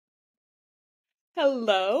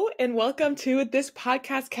Hello, and welcome to This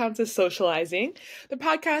Podcast Counts as Socializing, the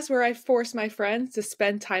podcast where I force my friends to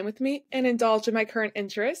spend time with me and indulge in my current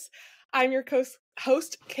interests. I'm your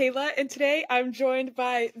host, Kayla, and today I'm joined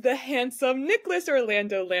by the handsome Nicholas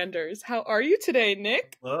Orlando Landers. How are you today,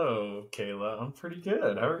 Nick? Hello, Kayla. I'm pretty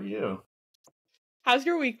good. How are you? How's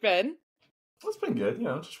your week been? It's been good,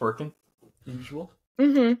 just working. Usual.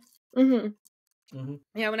 Yeah,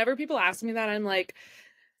 whenever people ask me that, I'm like,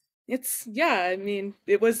 it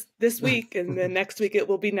was this week, and then next week it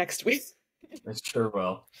will be next week. It sure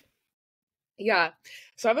will. Yeah.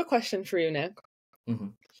 So I have a question for you, Nick. Mm-hmm.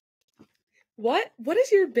 What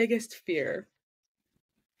is your biggest fear?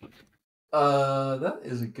 That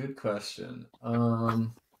is a good question.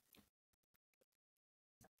 Probably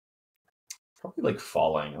like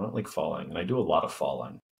falling. I don't like falling, and I do a lot of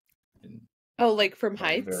falling. Like from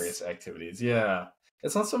heights? Various activities. Yeah.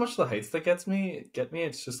 It's not so much the heights that get me.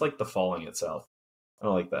 It's just like the falling itself. I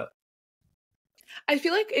don't like that. I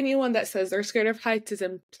feel like anyone that says they're scared of heights is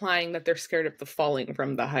implying that they're scared of the falling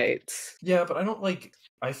from the heights. Yeah, but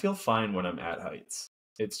I feel fine when I'm at heights.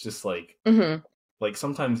 It's just like, like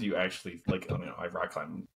sometimes you actually, I rock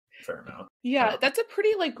climb a fair amount. Yeah, that's a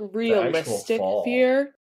pretty realistic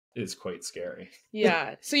fear. Is quite scary.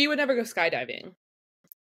 Yeah, so you would never go skydiving?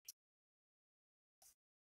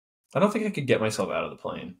 I don't think I could get myself out of the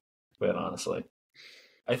plane, but honestly.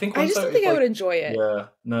 I just don't think I would enjoy it. Yeah,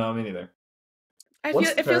 no, me neither.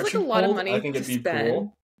 It feels like a lot of money I think to it'd be spend.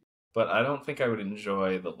 Cool, but I don't think I would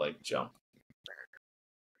enjoy the jump.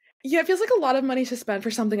 Yeah, it feels like a lot of money to spend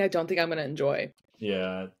for something I don't think I'm going to enjoy.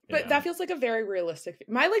 Yeah. But that feels like a very realistic.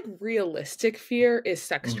 My realistic fear is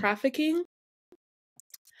sex trafficking.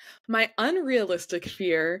 My unrealistic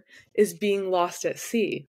fear is being lost at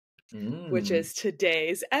sea. Which is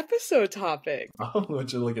today's episode topic. Oh,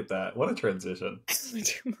 would you look at that? What a transition.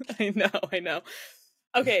 I know.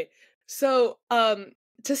 Okay, so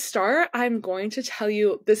to start, I'm going to tell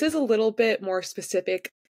you, this is a little bit more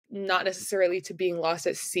specific, not necessarily to being lost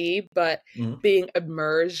at sea, but being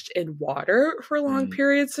immersed in water for long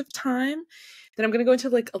periods of time. Then I'm going to go into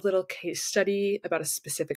a little case study about a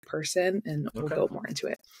specific person, and we'll go more into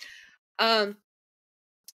it.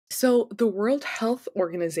 So the World Health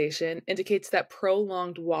Organization indicates that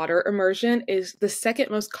prolonged water immersion is the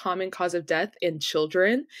second most common cause of death in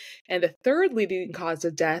children and the third leading cause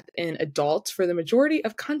of death in adults for the majority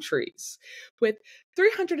of countries, with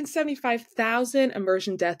 375,000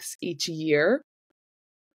 immersion deaths each year.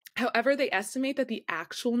 However, they estimate that the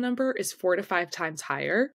actual number is 4 to 5 times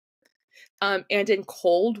higher. And in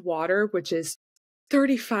cold water, which is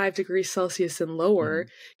 35 degrees Celsius and lower,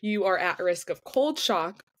 you are at risk of cold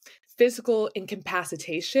shock, physical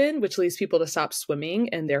incapacitation, which leads people to stop swimming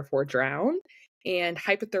and therefore drown, and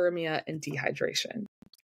hypothermia and dehydration.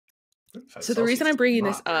 So the reason I'm bringing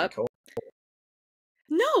this up,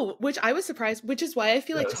 no, which I was surprised, which is why I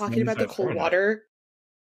feel like talking about the cold water.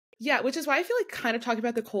 Yeah, which is why I feel like kind of talking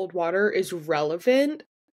about the cold water is relevant,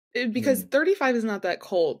 because 35 is not that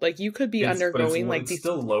cold. You could be undergoing it's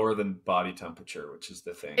still lower than body temperature, which is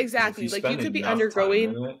the thing. Exactly. You could be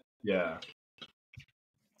undergoing.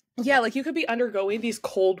 Yeah, you could be undergoing these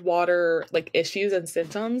cold water issues and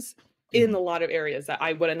symptoms in a lot of areas that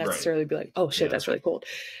I wouldn't necessarily be like, oh shit, that's really cold.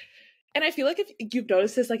 And I feel like if you've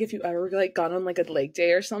noticed this, if you've ever gone on a lake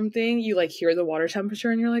day or something, you hear the water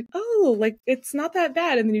temperature and you're like, oh, it's not that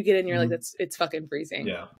bad, and then you get in and you're like, it's fucking freezing.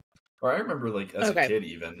 Yeah. Or I remember as a kid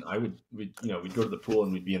even, we'd go to the pool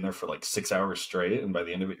and we'd be in there for 6 hours straight, and by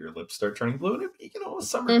the end of it your lips start turning blue, and it, a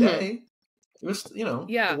summer day. It was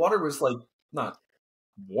the water was not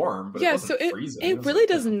warm, but it wasn't freezing. It really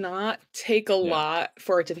does not take a lot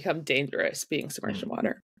for it to become dangerous being submerged in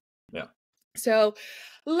water. Yeah. So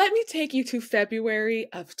let me take you to February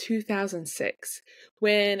of 2006,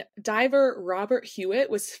 when diver Robert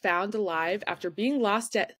Hewitt was found alive after being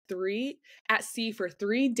lost at sea for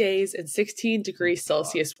 3 days in 16 degrees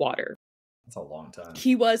Celsius water. That's a long time.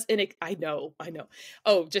 He was I know.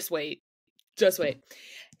 Oh, just wait.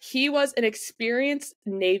 He was an experienced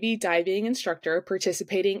Navy diving instructor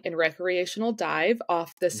participating in recreational dive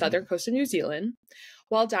off the southern coast of New Zealand.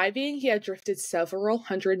 While diving, he had drifted several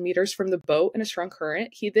hundred meters from the boat in a strong current.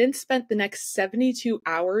 He then spent the next 72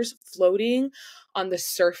 hours floating on the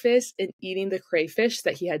surface and eating the crayfish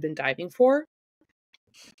that he had been diving for.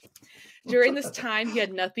 During this time, he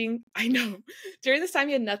had nothing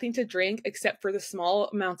to drink except for the small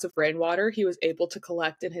amounts of rainwater he was able to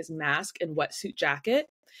collect in his mask and wetsuit jacket.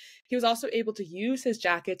 He was also able to use his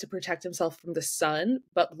jacket to protect himself from the sun,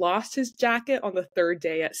 but lost his jacket on the third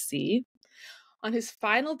day at sea. On his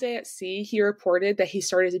final day at sea, he reported that he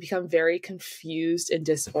started to become very confused and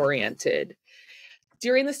disoriented.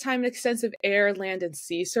 During this time, an extensive air, land, and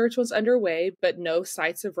sea search was underway, but no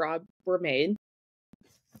sights of Rob were made.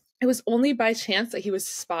 It was only by chance that he was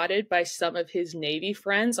spotted by some of his Navy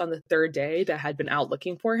friends on the third day that had been out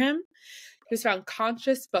looking for him. He was found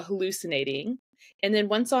conscious but hallucinating. And then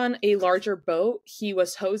once on a larger boat, he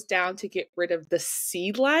was hosed down to get rid of the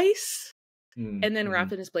sea lice and then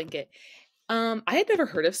wrapped in his blanket. I had never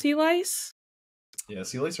heard of sea lice. Yeah,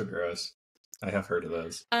 sea lice are gross. I have heard of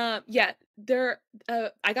those. Yeah, they're.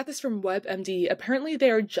 I got this from WebMD. Apparently,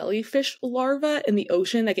 they are jellyfish larvae in the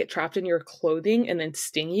ocean that get trapped in your clothing and then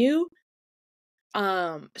sting you.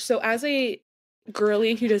 So as a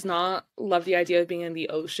girly who does not love the idea of being in the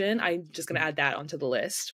ocean, I'm just gonna add that onto the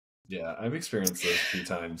list. Yeah, I've experienced those a few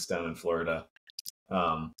times down in Florida.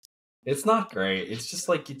 It's not great. It's just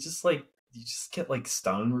like you just get like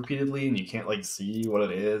stung repeatedly and you can't like see what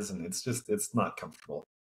it is, and it's not comfortable.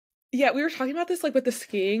 Yeah, we were talking about this like with the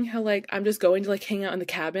skiing, how like I'm just going to like hang out in the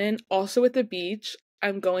cabin. Also with the beach,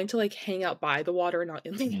 I'm going to like hang out by the water, not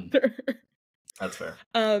in the water. That's fair.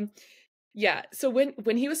 Yeah. So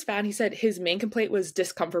when he was found, he said his main complaint was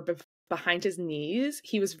discomfort behind his knees.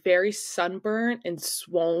 He was very sunburnt and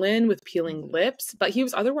swollen with peeling lips, but he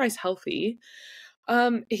was otherwise healthy.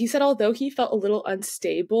 He said although he felt a little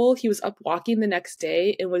unstable, he was up walking the next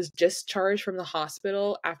day and was discharged from the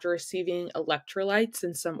hospital after receiving electrolytes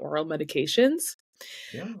and some oral medications.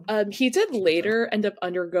 Yeah. He did later end up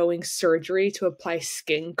undergoing surgery to apply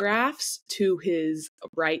skin grafts to his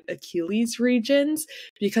right Achilles regions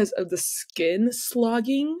because of the skin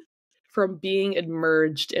slogging from being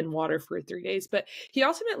immersed in water for 3 days. But he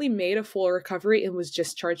ultimately made a full recovery and was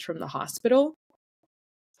discharged from the hospital.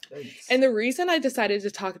 Thanks. And the reason I decided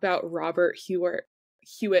to talk about Robert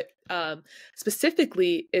Hewitt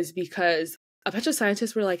specifically is because a bunch of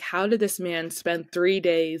scientists were like, how did this man spend 3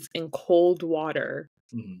 days in cold water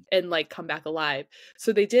and like come back alive?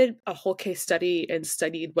 So they did a whole case study and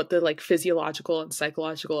studied what the like physiological and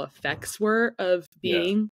psychological effects were of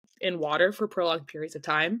being in water for prolonged periods of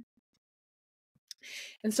time.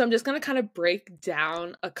 And so I'm just going to kind of break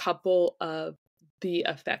down a couple of the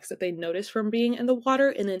effects that they noticed from being in the water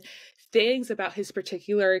and then things about his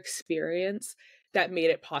particular experience that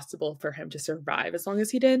made it possible for him to survive as long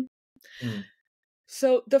as he did.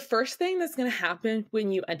 So the first thing that's going to happen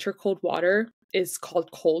when you enter cold water is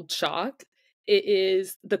called cold shock. It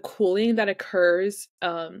is the cooling that occurs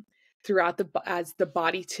throughout as the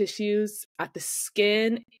body tissues, at the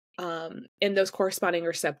skin, and those corresponding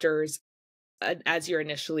receptors as you're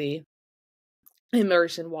initially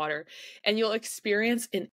immersed in water. And you'll experience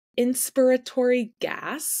an inspiratory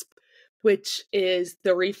gasp, which is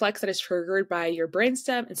the reflex that is triggered by your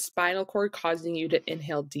brainstem and spinal cord, causing you to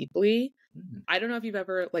inhale deeply. I don't know if you've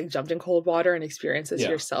ever like jumped in cold water and experienced this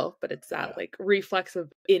yourself, but it's that like reflex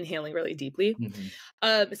of inhaling really deeply.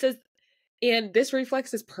 It says, and this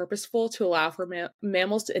reflex is purposeful to allow for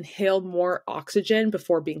mammals to inhale more oxygen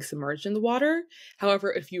before being submerged in the water.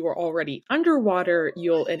 However, if you are already underwater,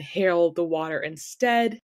 you'll inhale the water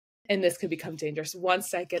instead, and this could become dangerous. 1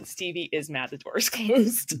 second, Stevie is mad the door is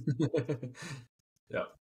closed. Yeah.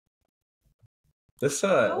 This it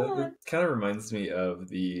kind of reminds me of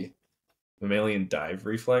the mammalian dive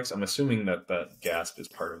reflex. I'm assuming that gasp is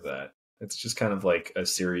part of that. It's just kind of like a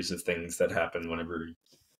series of things that happen whenever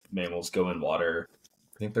mammals go in water.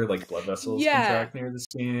 I think they're like blood vessels contract near the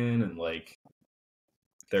skin, and like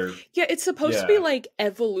they're it's supposed to be like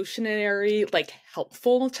evolutionary, like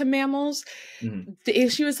helpful to mammals. The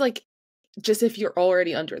issue is like just if you're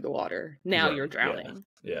already under the water, now you're drowning.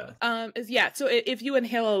 So if you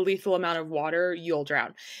inhale a lethal amount of water, you'll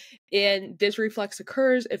drown. And this reflex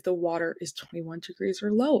occurs if the water is 21 degrees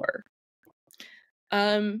or lower.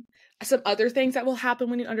 Some other things that will happen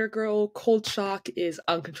when you undergo cold shock is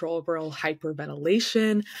uncontrollable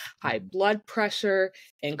hyperventilation, high blood pressure,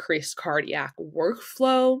 increased cardiac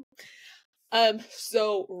workflow.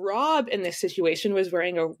 So Rob in this situation was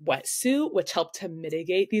wearing a wetsuit, which helped to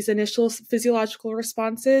mitigate these initial physiological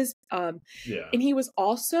responses. And he was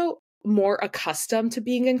also more accustomed to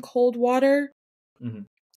being in cold water.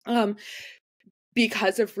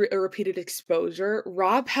 Because of repeated exposure.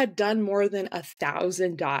 Rob had done more than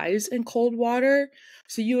 1,000 dives in cold water.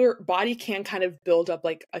 So your body can kind of build up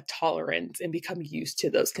like a tolerance and become used to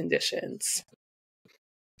those conditions.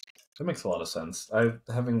 That makes a lot of sense.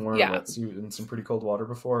 Having worn a wetsuit in some pretty cold water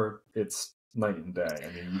before, it's night and day.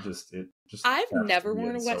 I mean, I've never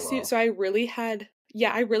worn a wetsuit, so I really had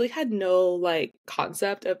no like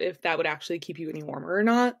concept of if that would actually keep you any warmer or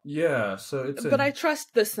not. Yeah, so I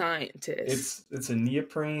trust the scientists. It's a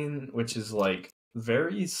neoprene, which is like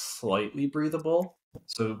very slightly breathable.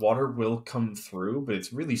 So water will come through, but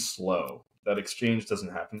it's really slow. that exchange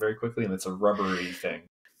doesn't happen very quickly, and it's a rubbery thing.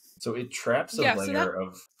 So it traps a layer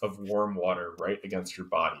of warm water right against your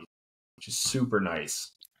body, which is super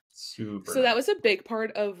nice. That was a big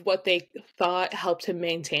part of what they thought helped him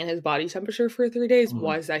maintain his body temperature for 3 days,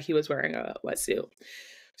 was that he was wearing a wetsuit.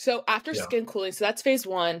 So after skin cooling, so that's phase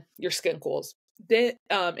 1, your skin cools in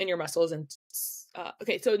your muscles. And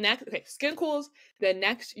skin cools. Then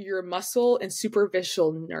next, your muscle and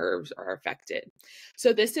superficial nerves are affected.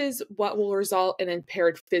 So this is what will result in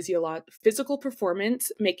impaired physical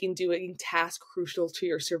performance, making doing tasks crucial to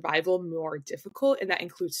your survival more difficult, and that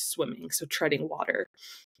includes swimming, so treading water.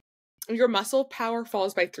 Your muscle power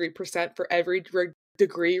falls by 3% for every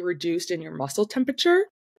degree reduced in your muscle temperature.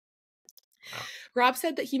 Wow. Rob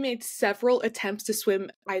said that he made several attempts to swim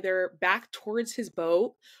either back towards his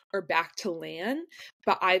boat or back to land,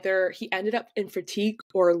 but either he ended up in fatigue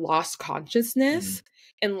or lost consciousness.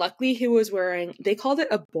 And luckily he was wearing, they called it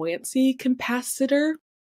a buoyancy capacitor.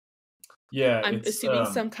 Yeah. I'm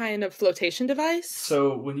assuming some kind of flotation device.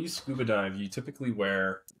 So when you scuba dive, you typically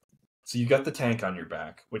wear, so you got the tank on your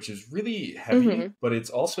back, which is really heavy, but it's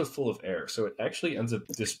also full of air. So it actually ends up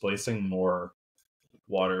displacing more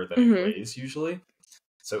water than it weighs usually.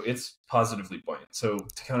 So it's positively buoyant. So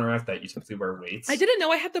to counteract that, you typically wear weights. I didn't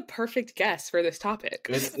know I had the perfect guess for this topic.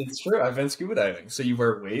 It's true. I've been scuba diving. So you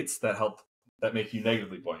wear weights that make you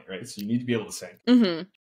negatively buoyant, right? So you need to be able to sink.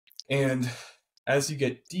 And as you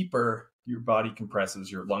get deeper, your body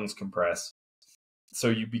compresses, your lungs compress. So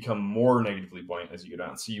you become more negatively buoyant as you go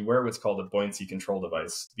down. So you wear what's called a buoyancy control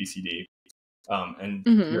device, BCD. And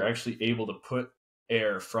you're actually able to put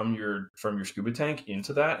air from your scuba tank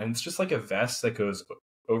into that, and it's just like a vest that goes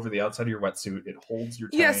over the outside of your wetsuit. It holds your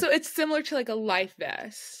tank. Yeah, so it's similar to like a life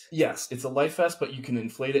vest. Yes, it's a life vest, but you can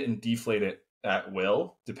inflate it and deflate it at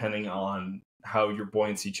will, depending on how your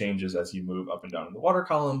buoyancy changes as you move up and down in the water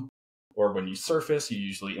column. Or when you surface, you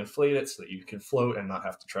usually inflate it so that you can float and not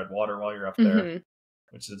have to tread water while you're up there,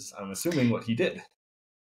 which is, I'm assuming, what he did.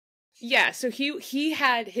 Yeah, so he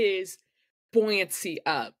had his buoyancy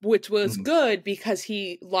up, which was good because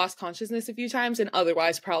he lost consciousness a few times and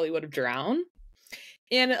otherwise probably would have drowned.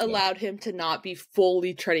 And it allowed him to not be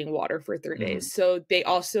fully treading water for 3 days. So they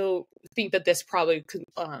also think that this probably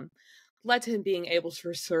led to him being able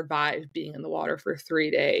to survive being in the water for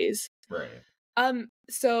 3 days. Right.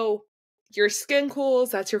 So your skin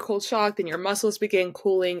cools, that's your cold shock, then your muscles begin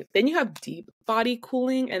cooling. Then you have deep body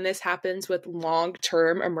cooling, and this happens with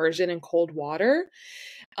long-term immersion in cold water.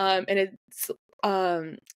 And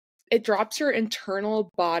it drops your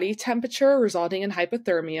internal body temperature, resulting in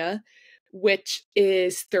hypothermia, which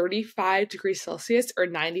is 35 degrees Celsius or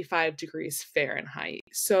 95 degrees Fahrenheit.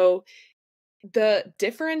 So the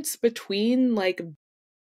difference between like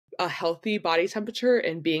a healthy body temperature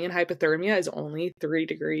and being in hypothermia is only 3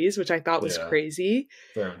 degrees, which I thought was crazy.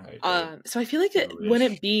 Fahrenheit. So I feel like it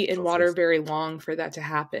wouldn't be in water very long for that to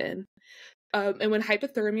happen. And when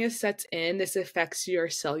hypothermia sets in, this affects your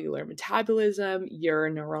cellular metabolism, your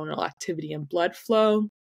neuronal activity and blood flow.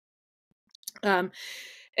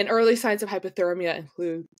 And early signs of hypothermia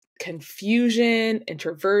include confusion,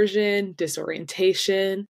 introversion,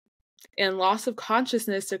 disorientation, and loss of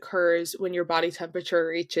consciousness occurs when your body temperature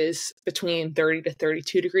reaches between 30 to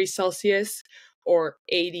 32 degrees Celsius or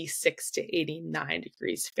 86 to 89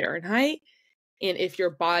 degrees Fahrenheit. And if your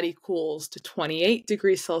body cools to 28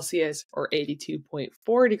 degrees Celsius or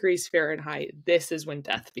 82.4 degrees Fahrenheit, this is when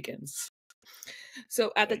death begins.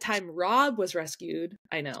 So at the time Rob was rescued,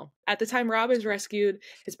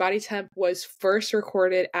 his body temp was first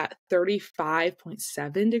recorded at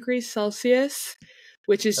 35.7 degrees Celsius,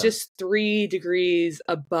 which is just 3 degrees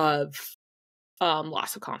above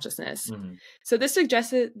loss of consciousness. So this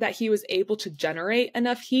suggested that he was able to generate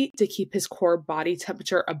enough heat to keep his core body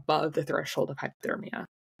temperature above the threshold of hypothermia,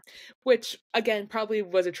 which again probably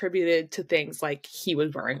was attributed to things like he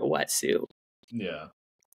was wearing a wetsuit. Yeah.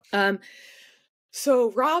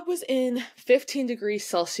 So Rob was in 15 degrees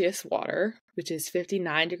Celsius water, which is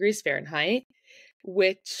 59 degrees Fahrenheit,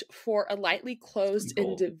 which for a lightly clothed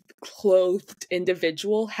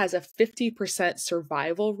individual has a 50%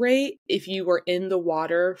 survival rate if you were in the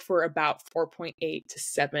water for about 4.8 to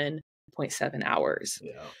 7.7 hours.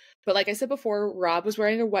 Yeah. But like I said before, Rob was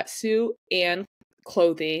wearing a wetsuit and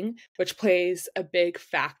clothing, which plays a big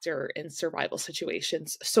factor in survival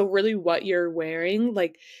situations. So really what you're wearing,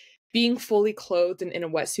 like being fully clothed and in a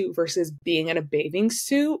wetsuit versus being in a bathing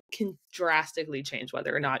suit, can drastically change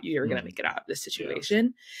whether or not you're going to make it out of this situation.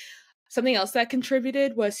 Yeah. Something else that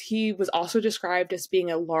contributed was he was also described as being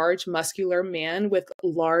a large muscular man with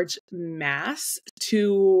large mass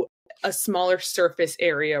to a smaller surface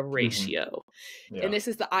area ratio. Yeah. And this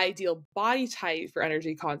is the ideal body type for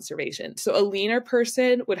energy conservation. So a leaner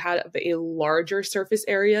person would have a larger surface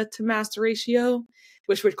area to mass ratio,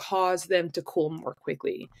 which would cause them to cool more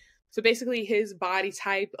quickly. So basically his body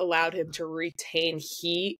type allowed him to retain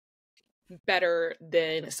heat better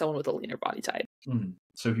than someone with a leaner body type.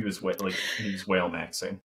 So he was whale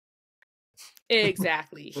maxing.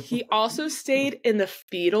 Exactly. He also stayed in the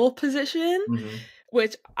fetal position,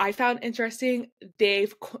 which I found interesting.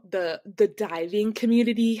 The diving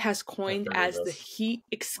community has coined as the heat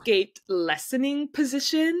escaped lessening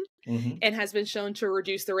position, and has been shown to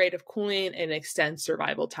reduce the rate of cooling and extend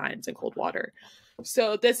survival times in cold water.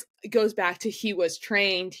 So this goes back to he was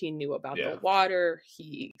trained, he knew about the water,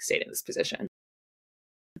 he stayed in this position.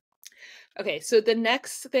 Okay, so the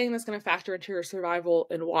next thing that's going to factor into your survival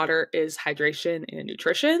in water is hydration and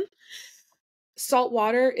nutrition. Salt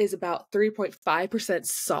water is about 3.5%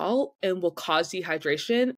 salt and will cause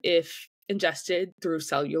dehydration if ingested through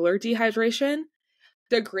cellular dehydration.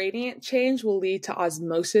 The gradient change will lead to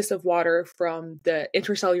osmosis of water from the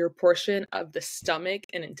intracellular portion of the stomach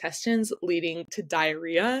and intestines, leading to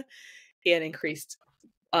diarrhea and increased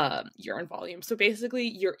urine volume. So basically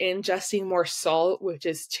you're ingesting more salt, which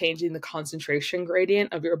is changing the concentration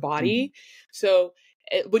gradient of your body. So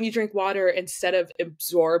when you drink water, instead of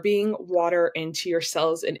absorbing water into your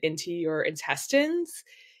cells and into your intestines,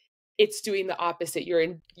 it's doing the opposite.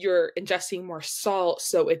 You're ingesting more salt,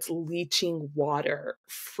 so it's leaching water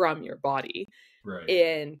from your body,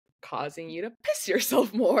 and causing you to piss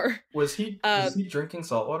yourself more. Was he drinking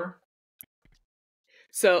salt water?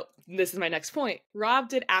 So this is my next point. Rob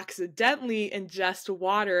did accidentally ingest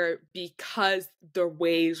water because the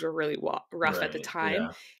waves were really rough at the time,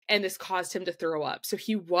 and this caused him to throw up. So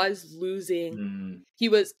he was he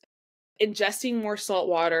was ingesting more salt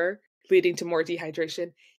water, leading to more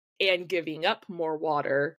dehydration, and giving up more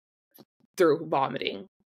water through vomiting.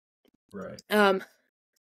 Right. And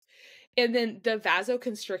then the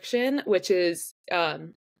vasoconstriction, which is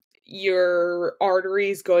your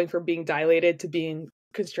arteries going from being dilated to being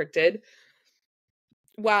constricted,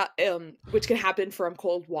 which can happen from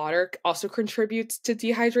cold water, also contributes to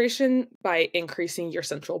dehydration by increasing your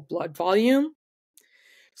central blood volume.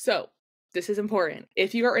 So this is important.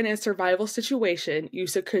 If you are in a survival situation, you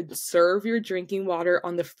should conserve your drinking water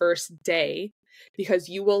on the first day because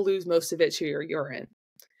you will lose most of it to your urine.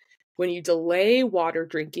 When you delay water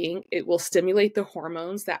drinking, it will stimulate the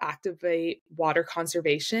hormones that activate water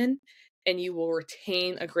conservation, and you will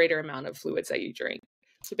retain a greater amount of fluids that you drink.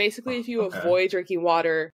 So basically, if you avoid drinking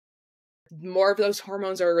water, more of those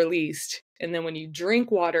hormones are released. And then when you drink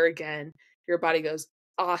water again, your body goes,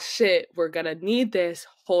 oh shit, we're going to need this.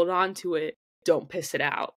 Hold on to it. Don't piss it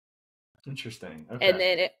out. Interesting. Okay. And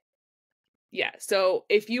then so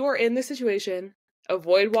if you are in this situation,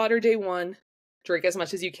 avoid water day 1, drink as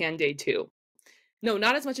much as you can day 2. No,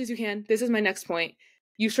 not as much as you can. This is my next point.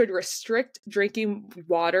 You should restrict drinking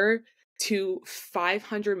water to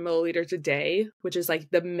 500 milliliters a day, which is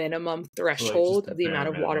like the minimum threshold of the amount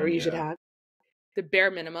of water you should have. The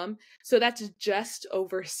bare minimum. So that's just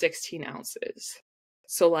over 16 ounces.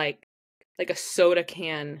 So like a soda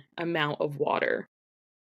can amount of water,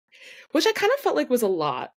 which I kind of felt like was a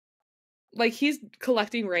lot. Like he's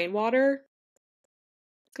collecting rainwater.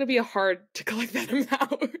 It's going to be hard to collect that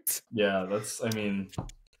amount. Yeah, it's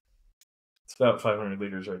about 500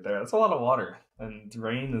 liters right there. That's a lot of water. And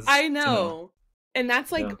rain is... I know. And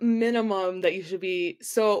that's like minimum that you should be...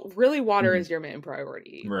 So really water is your main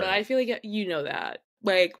priority. Right. But I feel like you know that.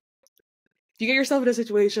 Like, if you get yourself in a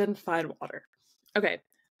situation, find water. Okay,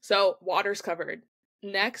 so water's covered.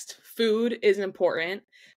 Next, food is important,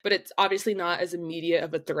 but it's obviously not as immediate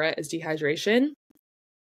of a threat as dehydration.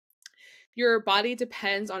 Your body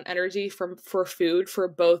depends on energy for food for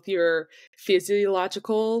both your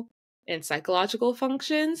physiological and psychological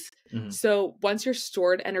functions. So once your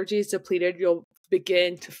stored energy is depleted, you'll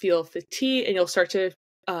begin to feel fatigue and you'll start to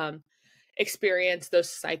experience those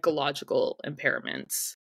psychological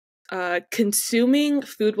impairments. Consuming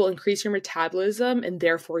food will increase your metabolism and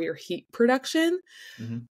therefore your heat production.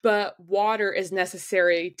 But water is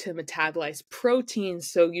necessary to metabolize protein,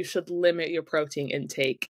 so you should limit your protein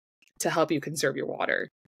intake to help you conserve your water.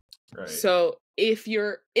 Right. So if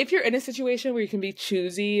you're in a situation where you can be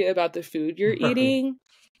choosy about the food you're eating,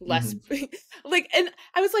 less and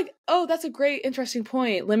I was like, oh, that's a great, interesting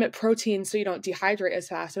point. Limit protein so you don't dehydrate as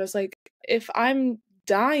fast. I was like, if I'm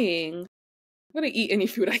dying, I'm gonna eat any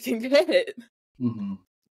food I can get.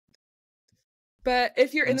 But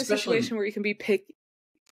if you're in the situation where you can be picky,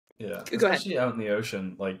 especially out in the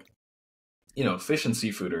ocean, like, fish and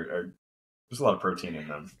seafood are there's a lot of protein in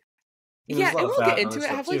them. Yeah, and we'll get into it.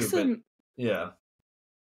 I have like some yeah.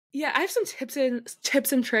 Yeah, I have some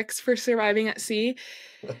tips and tricks for surviving at sea.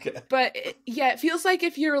 Okay. But it feels like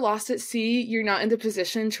if you're lost at sea, you're not in the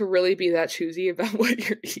position to really be that choosy about what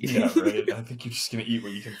you're eating. Yeah, right. I think you're just gonna eat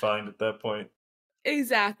what you can find at that point.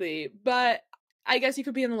 Exactly. But I guess you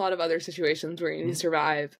could be in a lot of other situations where you need to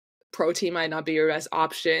survive. Protein might not be your best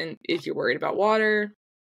option if you're worried about water.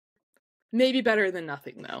 Maybe better than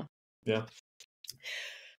nothing, though. Yeah.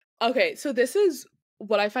 Okay, so this is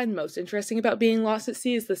what I find most interesting about being lost at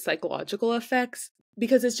sea is the psychological effects,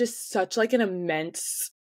 because it's just such like an immense,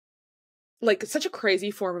 like such a crazy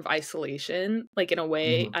form of isolation, like in a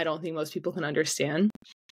way I don't think most people can understand.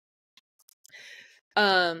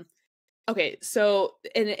 Okay, so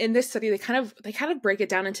in this study they kind of break it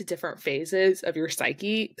down into different phases of your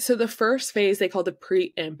psyche. So the first phase they call the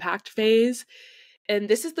pre-impact phase. And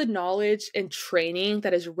this is the knowledge and training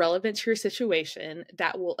that is relevant to your situation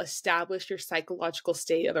that will establish your psychological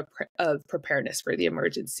state of preparedness for the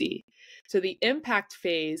emergency. So the impact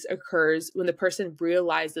phase occurs when the person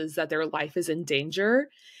realizes that their life is in danger.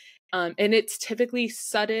 And it's typically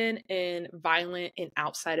sudden and violent and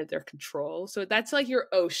outside of their control. So that's like your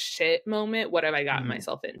oh shit moment. What have I gotten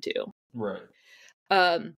myself into? Right.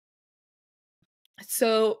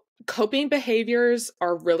 So coping behaviors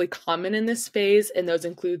are really common in this phase, and those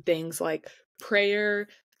include things like prayer,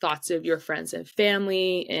 thoughts of your friends and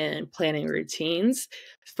family, and planning routines.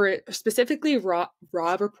 For specifically, Rob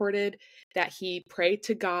reported that he prayed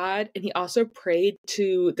to God, and he also prayed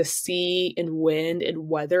to the sea and wind and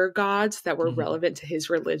weather gods that were relevant to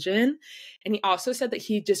his religion. And he also said that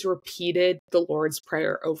he just repeated the Lord's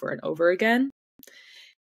Prayer over and over again.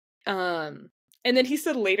 And then he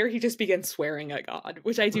said later he just began swearing at God,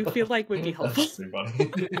 which I do feel like would be helpful.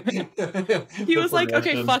 He was like,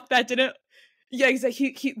 okay, fuck, that didn't. Yeah,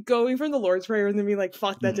 exactly. He going from the Lord's Prayer and then be like,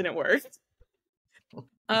 fuck, that didn't work.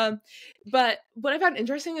 But what I found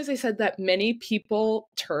interesting is they said that many people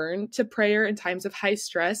turn to prayer in times of high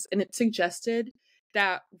stress, and it suggested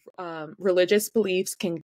that religious beliefs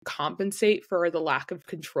can compensate for the lack of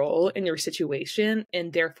control in your situation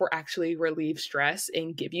and therefore actually relieve stress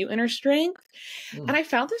and give you inner strength. And I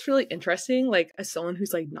found this really interesting, like as someone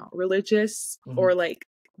who's like not religious or like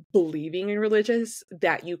believing in religious,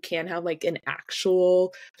 that you can have like an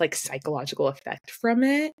actual like psychological effect from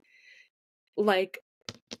it. Like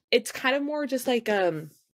it's kind of more just like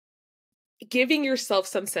giving yourself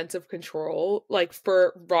some sense of control. Like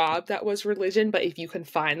for Rob, that was religion, but if you can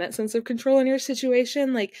find that sense of control in your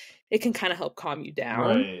situation, like it can kind of help calm you down.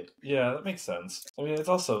 Right. Yeah, that makes sense. I mean, it's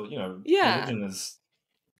also, religion is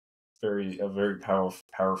a very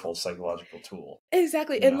powerful psychological tool.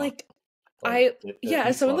 Exactly. And like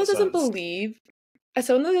as someone that doesn't believe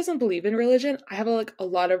in religion, I have a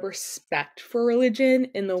lot of respect for religion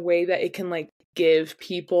in the way that it can like give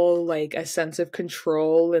people like a sense of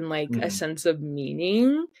control and like a sense of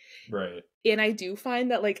meaning. Right. And I do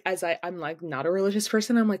find that like as I'm like not a religious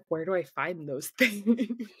person, I'm like, where do I find those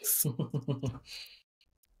things?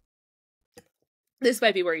 This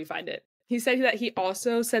might be where you find it. He said that he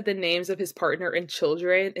also said the names of his partner and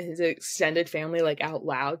children and his extended family like out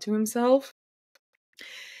loud to himself.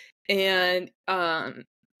 And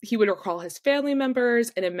he would recall his family members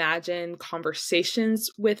and imagine conversations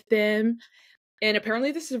with them. And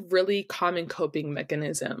apparently this is a really common coping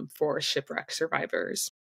mechanism for shipwreck survivors.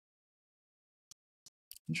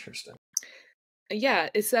 Interesting. Yeah,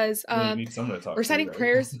 it says reciting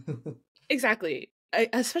prayers. Exactly.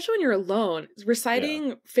 Especially when you're alone,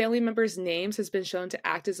 reciting family members' names has been shown to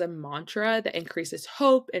act as a mantra that increases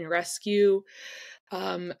hope and rescue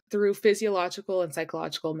through physiological and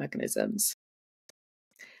psychological mechanisms.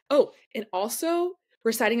 Oh, and also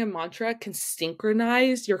reciting a mantra can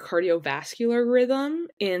synchronize your cardiovascular rhythm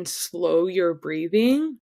and slow your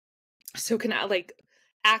breathing. So it can like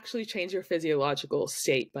actually change your physiological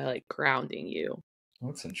state by like grounding you.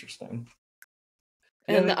 That's interesting.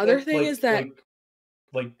 And the other thing is that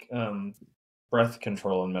breath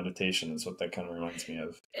control and meditation is what that kind of reminds me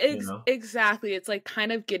of. Exactly. It's like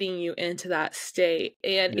kind of getting you into that state.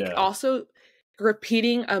 And it also,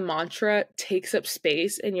 repeating a mantra takes up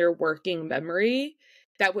space in your working memory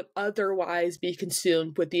that would otherwise be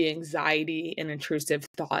consumed with the anxiety and intrusive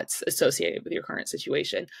thoughts associated with your current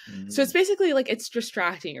situation. So it's basically like it's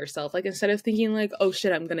distracting yourself. Like instead of thinking like, oh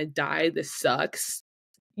shit, I'm gonna die, this sucks,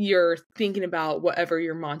 you're thinking about whatever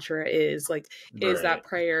your mantra is. Like, is that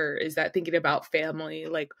prayer? Is that thinking about family?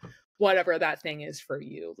 Like, whatever that thing is for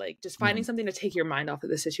you. Like, just finding something to take your mind off of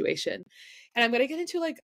the situation. And I'm going to get into,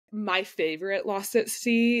 like, my favorite Lost at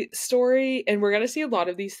Sea story. And we're going to see a lot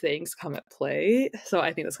of these things come at play. So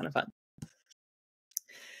I think that's kind of fun.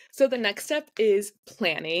 So the next step is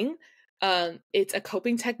planning. It's a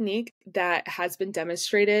coping technique that has been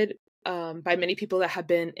demonstrated by many people that have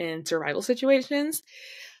been in survival situations.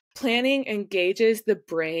 Planning engages the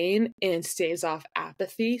brain and staves off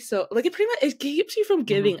apathy. So like it pretty much it keeps you from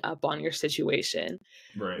giving up on your situation.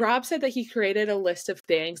 Right. Rob said that he created a list of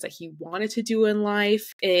things that he wanted to do in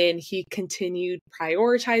life, and he continued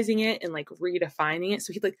prioritizing it and like redefining it.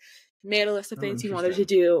 So he like made a list of things he wanted to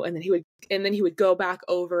do, and then he would go back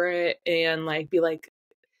over it and like be like,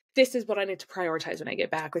 this is what I need to prioritize when I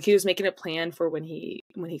get back. Like he was making a plan for when he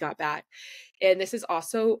got back. And this is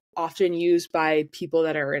also often used by people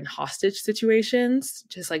that are in hostage situations,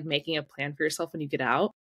 just like making a plan for yourself when you get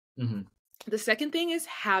out. Mm-hmm. The second thing is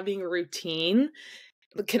having a routine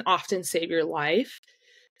can often save your life.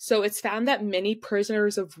 So it's found that many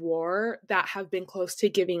prisoners of war that have been close to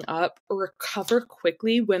giving up recover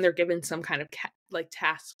quickly when they're given some kind of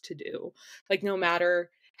task to do. Like no matter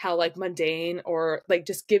how like mundane or like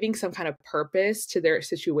just giving some kind of purpose to their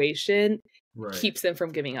situation keeps them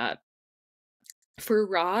from giving up. For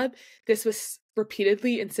Rob, this was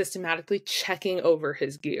repeatedly and systematically checking over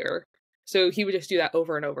his gear. So he would just do that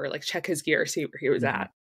over and over, like check his gear, see where he was at.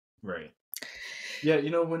 Right. Yeah,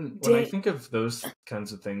 you know, when I think of those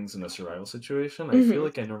kinds of things in a survival situation, I feel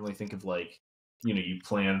like I normally think of like, you know, you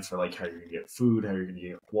plan for like how you're going to get food, how you're going to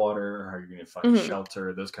get water, how you're going to find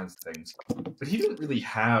shelter, those kinds of things. But he didn't really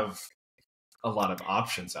have a lot of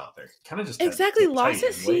options out there. He kind of just exactly lost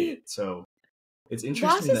at sea. So it's interesting.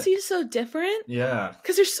 Lost at sea is so different. Yeah,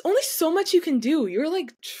 because there's only so much you can do. You're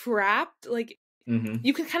like trapped. Like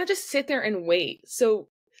you can kind of just sit there and wait. So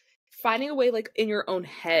finding a way like in your own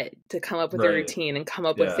head to come up with a routine and come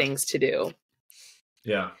up with things to do.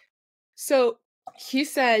 Yeah. So he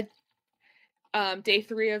said day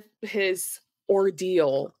 3 of his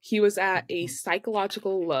ordeal, he was at a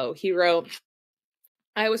psychological low. He wrote,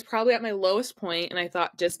 I was probably at my lowest point and I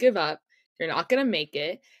thought, just give up. You're not going to make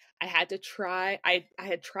it. I had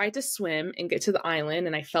tried to swim and get to the island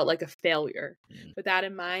and I felt like a failure. With that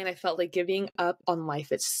in mind, I felt like giving up on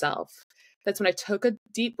life itself. That's when I took a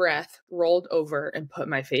deep breath, rolled over, and put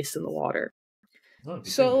my face in the water. Oh,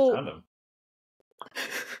 so I know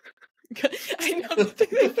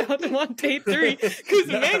they found him on day 3 because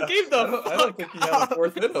the man gave the fuck I don't think he had a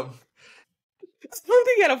fourth in him. I don't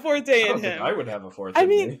think he had a 4th day in him. I would have a 4th in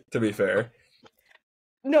me, to be fair.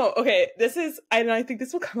 No, okay, I think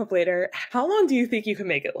this will come up later. How long do you think you can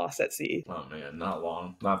make it lost at sea? Oh man, not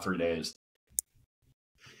long. Not 3 days.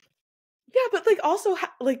 Yeah, but like also,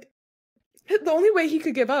 like, the only way he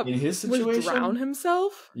could give up in his situation was drown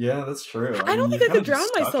himself. Yeah, that's true. I don't think I could drown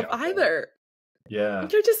myself either. Yeah.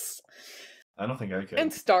 You're just... I don't think I could.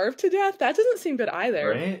 And starve to death? That doesn't seem good either.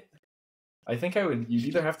 Right? I think you'd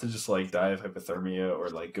either have to just like die of hypothermia or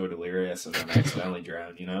like go delirious and then accidentally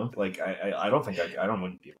drown, you know? Like I don't think I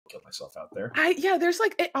wouldn't be able to kill myself out there. There's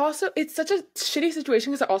like it's such a shitty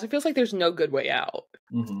situation because it also feels like there's no good way out.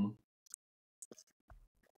 Mm-hmm.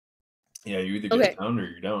 Yeah, you either get down or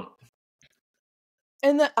you don't.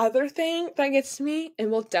 And the other thing that gets to me, and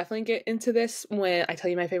we'll definitely get into this when I tell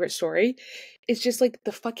you my favorite story, is just like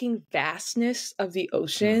the fucking vastness of the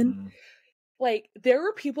ocean. Mm-hmm. Like, there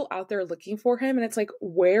were people out there looking for him, and it's like,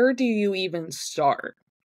 where do you even start?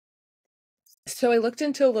 So I looked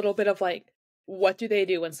into a little bit of like, what do they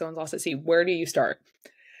do when someone's lost at sea? Where do you start?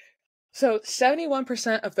 So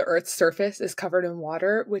 71% of the Earth's surface is covered in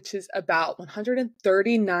water, which is about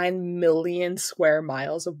 139 million square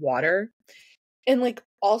miles of water. And like,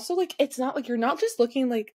 also like, it's not like, you're not just looking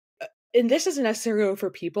like, and this isn't necessarily for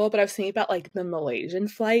people, but I was thinking about like the Malaysian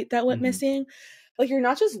flight that went missing. Like, you're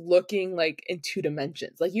not just looking like in 2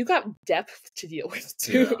 dimensions. Like, you got depth to deal with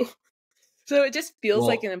too. Yeah. So it just feels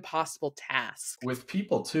like an impossible task. With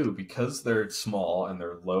people too, because they're small and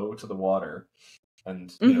they're low to the water,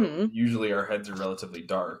 and you know, usually our heads are relatively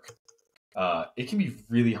dark. It can be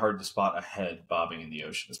really hard to spot a head bobbing in the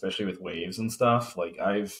ocean, especially with waves and stuff. Like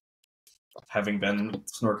having been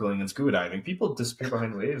snorkeling and scuba diving, people disappear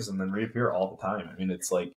behind waves and then reappear all the time. I mean,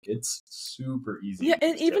 it's super easy. Yeah,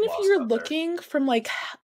 and even if you're looking from like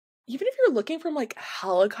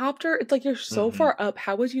helicopter, it's like you're so far up.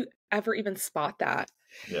 How would you ever even spot that?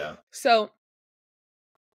 Yeah. So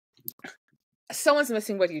someone's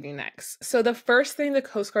missing. What do you do next? So the first thing the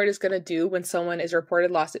Coast Guard is going to do when someone is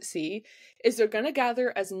reported lost at sea is they're going to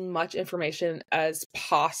gather as much information as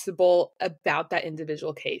possible about that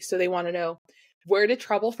individual case. So they want to know, where did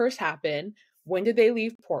trouble first happen? When did they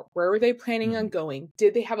leave port? Where were they planning on going?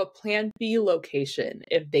 Did they have a plan B location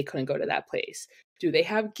if they couldn't go to that place? Do they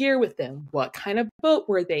have gear with them? What kind of boat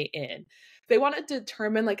were they in? They want to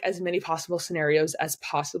determine like as many possible scenarios as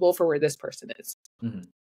possible for where this person is.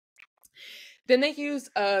 Then they use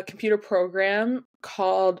a computer program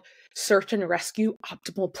called Search and Rescue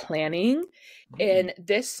Optimal Planning. And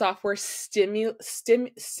this software simulates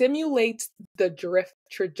the drift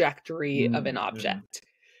trajectory of an object.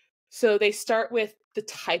 So they start with the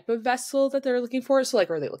type of vessel that they're looking for. So, like,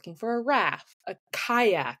 are they looking for a raft, a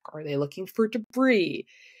kayak? Are they looking for debris?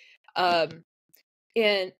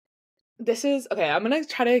 And this is, okay, I'm going to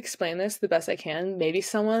try to explain this the best I can. Maybe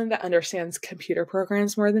someone that understands computer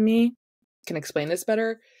programs more than me can explain this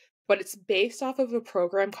better. But it's based off of a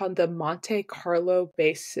program called the Monte Carlo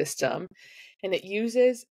based system. And it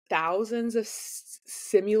uses thousands of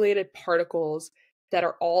simulated particles that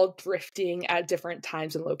are all drifting at different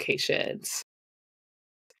times and locations.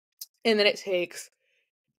 And then it takes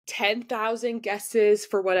 10,000 guesses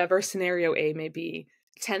for whatever scenario A may be,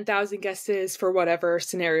 10,000 guesses for whatever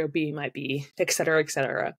scenario B might be, et cetera, et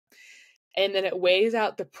cetera. And then it weighs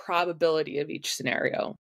out the probability of each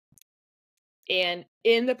scenario. And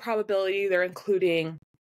in the probability, they're including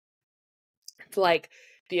like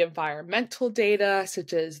the environmental data,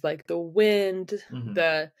 such as like the wind,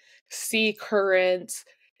 the sea currents,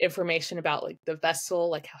 information about like the vessel,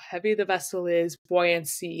 like how heavy the vessel is,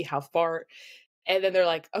 buoyancy, how far. And then they're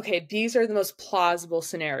like, okay, these are the most plausible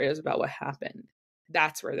scenarios about what happened.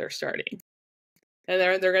 That's where they're starting. And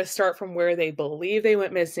they're going to start from where they believe they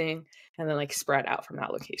went missing and then like spread out from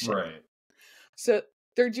that location. Right. So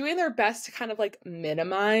they're doing their best to kind of like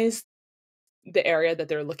minimize the area that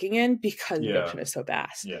they're looking in because the ocean is so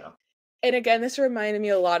vast. Yeah. And again, this reminded me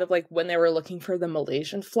a lot of like when they were looking for the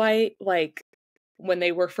Malaysian flight, like when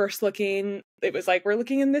they were first looking, it was like, we're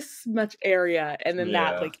looking in this much area. And then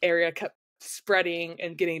that like area kept spreading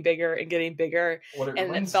and getting bigger and getting bigger.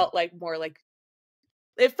 And it felt like more like,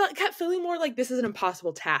 kept feeling more like this is an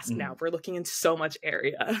impossible task now. We're looking into so much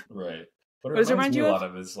area. Right. What it reminds me a lot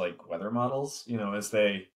of is like weather models, you know, as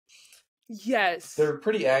they... Yes. They're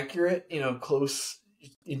pretty accurate, you know, close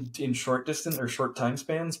in short distance or short time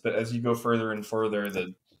spans, but as you go further and further,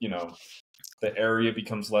 the area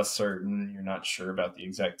becomes less certain. You're not sure about the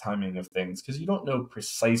exact timing of things because you don't know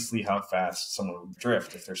precisely how fast someone would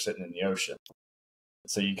drift if they're sitting in the ocean.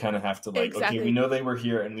 So you kind of have to like, okay, we know they were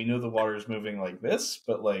here and we know the water is moving like this,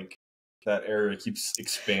 but like that area keeps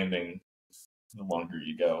expanding the longer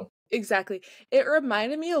you go. Exactly. It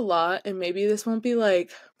reminded me a lot, and maybe this won't be like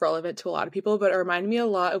relevant to a lot of people, but it reminded me a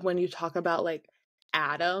lot of when you talk about like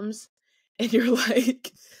atoms and you're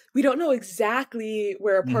like, we don't know exactly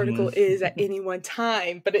where a particle is at any one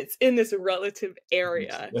time, but it's in this relative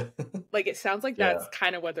area. Like it sounds like that's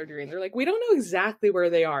kind of what they're doing. They're like, we don't know exactly where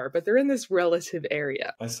they are, but they're in this relative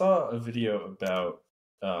area. I saw a video about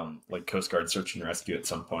like Coast Guard search and rescue at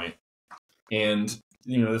some point, and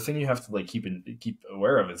you know, the thing you have to like keep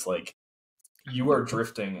aware of is like you are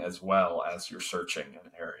drifting as well as you're searching an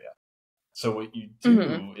area. So what you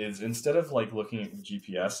do is instead of like looking at your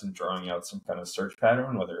GPS and drawing out some kind of search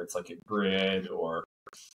pattern, whether it's like a grid or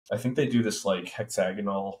I think they do this like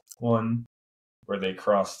hexagonal one where they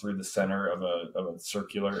cross through the center of a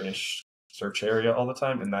circular-ish search area all the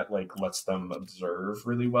time, and that like lets them observe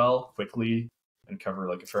really well quickly and cover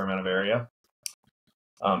like a fair amount of area.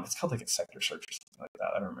 It's called like a sector search or something like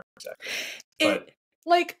that. I don't remember exactly. But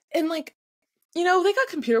you know, they got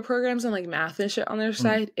computer programs and like math and shit on their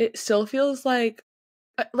side. It still feels like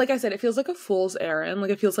I said, it feels like a fool's errand.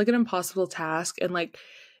 Like it feels like an impossible task. And like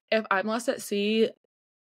if I'm lost at sea,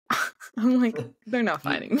 I'm like, they're not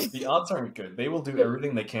finding me. The odds aren't good. They will do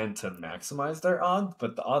everything they can to maximize their odds,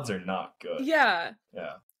 but the odds are not good. Yeah.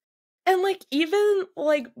 Yeah. And like even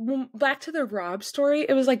like back to the Rob story,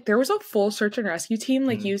 it was like there was a full search and rescue team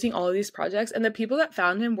like using all of these projects, and the people that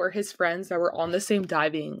found him were his friends that were on the same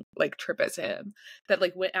diving like trip as him that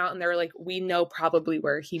like went out and they were like, we know probably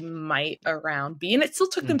where he might around be, and it still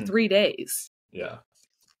took them 3 days. Yeah.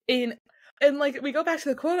 And like we go back to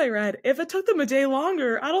the quote I read, if it took them a day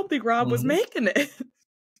longer, I don't think Rob was making it.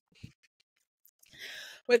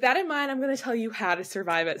 With that in mind, I'm going to tell you how to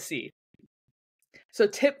survive at sea. So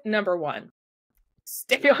tip number 1,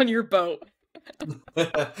 stay on your boat.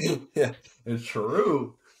 Yeah, it's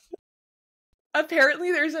true.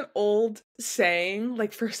 Apparently there's an old saying,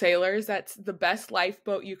 like for sailors, that's the best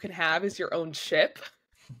lifeboat you can have is your own ship.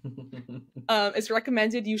 It's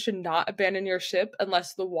recommended you should not abandon your ship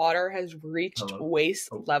unless the water has reached waist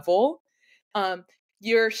level.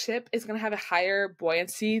 Your ship is going to have a higher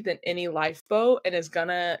buoyancy than any lifeboat and is going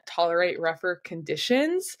to tolerate rougher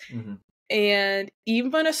conditions. And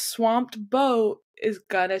even a swamped boat is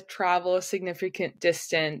gonna travel a significant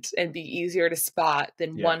distance and be easier to spot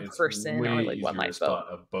than one person or like one lifeboat. Spot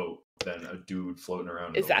a boat than a dude floating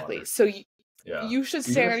around. Exactly. So you should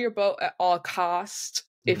stay on your boat at all costs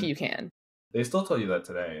if you can. They still tell you that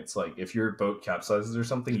today. It's like, if your boat capsizes or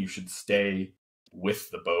something, you should stay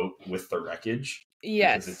with the boat, with the wreckage.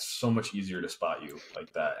 Yes. Because it's so much easier to spot you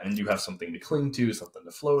like that. And you have something to cling to, something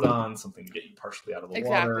to float on, something to get you partially out of the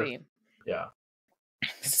water. Yeah.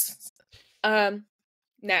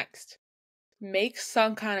 Next, make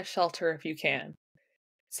some kind of shelter if you can.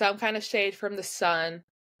 Some kind of shade from the sun,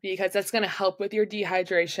 because that's going to help with your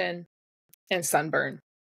dehydration and sunburn.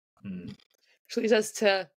 Which leads us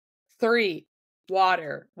to 3,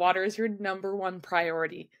 water. Water is your number 1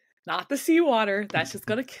 priority. Not the seawater. That's just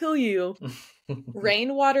going to kill you.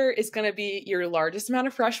 Rainwater is going to be your largest amount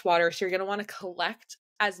of fresh water, so you're going to want to collect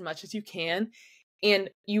as much as you can. And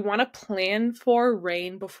you want to plan for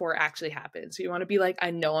rain before it actually happens. So you want to be like,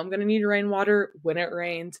 I know I'm going to need rainwater when it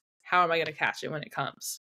rains. How am I going to catch it when it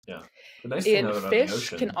comes? Yeah. The nice thing about the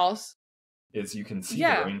ocean can also is you can see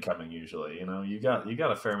the rain coming usually. You know, you got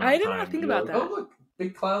a fair amount of time. I didn't even think about that. Oh, look,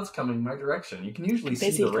 big clouds coming my direction. You can usually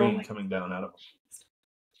see the rain coming down out of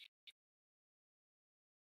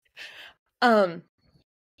I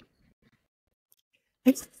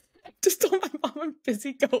just told my mom I'm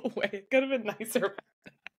busy, go away. It could have been nicer.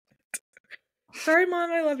 Sorry,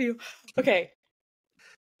 Mom, I love you. Okay.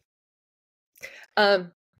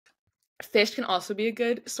 Fish can also be a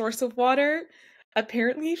good source of water.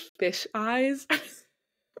 Apparently, fish eyes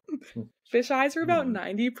are about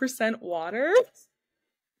 90% water.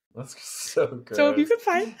 That's so good. So if you can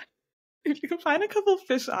find a couple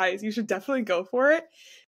fish eyes, you should definitely go for it.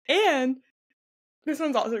 And this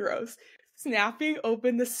one's also gross. Snapping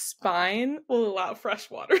open the spine will allow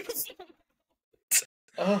fresh water.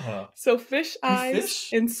 So fish eyes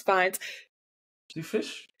and spines. Do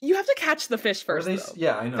fish? You have to catch the fish first.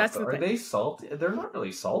 Yeah, I know. Are they salty? They're not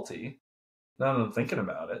really salty. Now that I'm thinking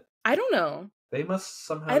about it, I don't know. They must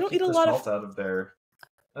somehow keep the salt out of their.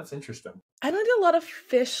 That's interesting. I don't eat a lot of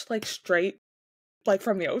fish like straight, like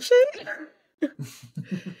from the ocean.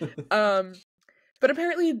 But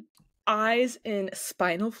apparently, eyes and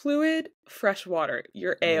spinal fluid, fresh water.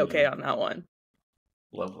 You're A-okay on that one.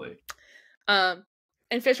 Lovely. And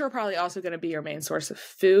fish are probably also going to be your main source of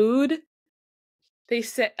food. They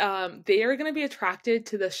said they are going to be attracted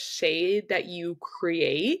to the shade that you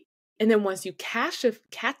create, and then once you catch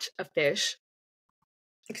a fish,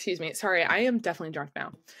 excuse me, sorry, I am definitely drunk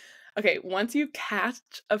now. Okay, once you catch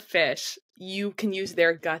a fish, you can use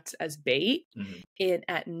their guts as bait, and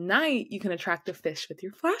at night you can attract the fish with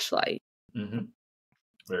your flashlight. Very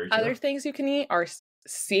true. Other things you can eat are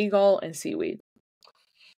seagull and seaweed.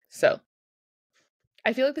 So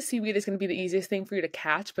I feel like the seaweed is going to be the easiest thing for you to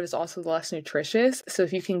catch, but it's also the less nutritious. So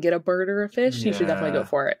if you can get a bird or a fish, you should definitely go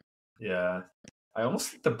for it. Yeah. I almost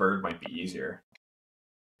think the bird might be easier.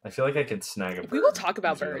 I feel like I could snag a bird. We will talk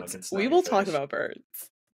about birds. We will talk about birds.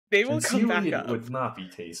 They will come back up. It would not be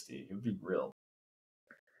tasty. It would be real.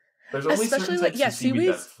 There's only certain types of seaweed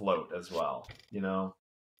that float as well, you know?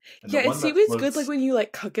 And seaweed's good like when you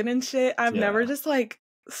like cook it and shit. I've never just like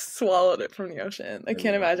swallowed it from the ocean. I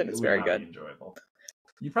can't imagine it's very good. Enjoyable.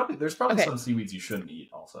 There's probably some seaweeds you shouldn't eat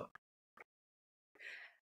also.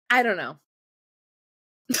 I don't know.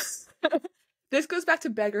 This goes back to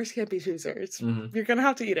beggars can't be choosers. You're gonna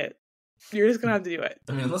have to eat it. You're just gonna have to do it.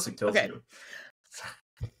 I mean, unless it kills you.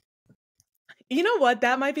 You know what?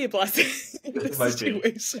 That might be a blessing. It might be.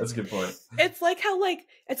 That's a good point. It's like how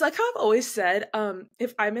I've always said,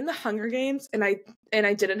 if I'm in the Hunger Games and I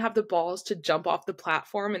didn't have the balls to jump off the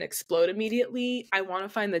platform and explode immediately, I want to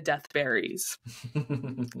find the death berries.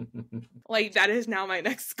 Like that is now my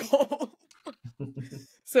next goal.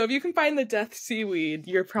 So if you can find the death seaweed,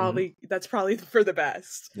 that's probably for the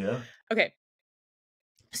best. Yeah. Okay.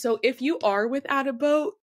 So if you are without a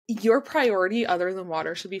boat, your priority other than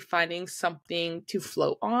water should be finding something to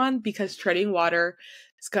float on, because treading water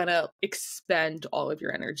is going to expend all of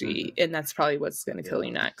your energy, and that's probably what's going to kill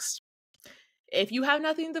you next. If you have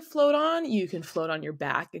nothing to float on, you can float on your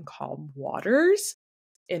back in calm waters.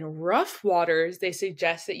 In rough waters, they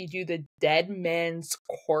suggest that you do the dead man's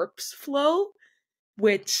corpse float,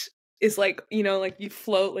 which is like, you know, like you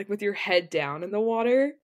float like with your head down in the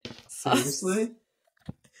water. Seriously?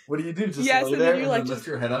 What do you do? Just lay there and then lift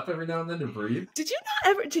your head up every now and then to breathe? Did you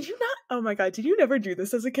not? Oh my god, did you never do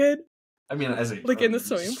this as a kid? I mean, in the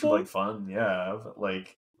swimming pool? Like fun, yeah. But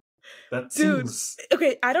like, that seems...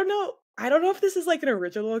 Okay, I don't know if this is like an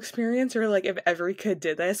original experience or like if every kid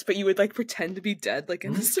did this, but you would like pretend to be dead like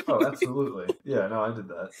in the swimming. Oh, absolutely. Yeah, no, I did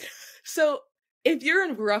that. So if you're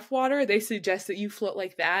in rough water, they suggest that you float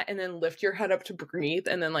like that and then lift your head up to breathe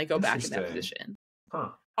and then like go back in that position. Huh.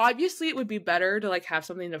 Obviously, it would be better to like have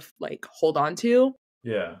something to like hold on to.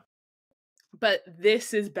 Yeah. But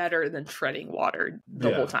this is better than treading water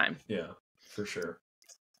the whole time. Yeah. for sure.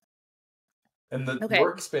 And the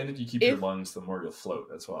more expanded you keep your lungs, the more you'll float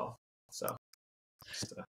as well. So,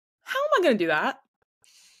 how am I going to do that?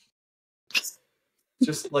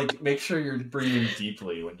 Just like make sure you're breathing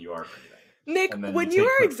deeply when you are breathing. Nick, when you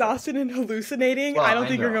are exhausted and hallucinating, I don't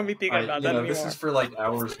think you're going to be thinking about that anymore. This is for like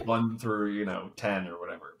hours 1 through 10 or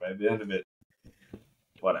whatever. By the end of it,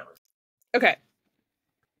 whatever. Okay.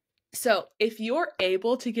 So if you're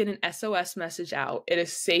able to get an SOS message out, it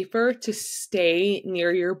is safer to stay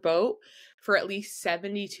near your boat for at least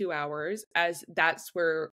 72 hours, as that's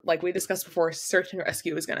where, like we discussed before, search and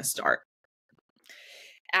rescue is going to start.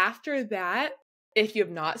 After that, if you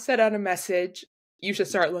have not sent out a message, you should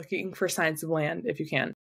start looking for signs of land if you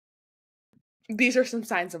can. These are some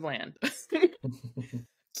signs of land.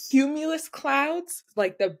 Cumulus clouds,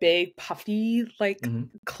 like the big puffy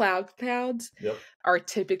clouds, are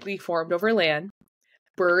typically formed over land.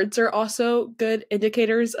 Birds are also good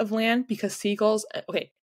indicators of land because seagulls,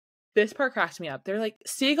 this part cracks me up. They're like,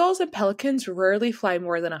 seagulls and pelicans rarely fly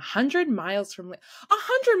more than 100 miles from land.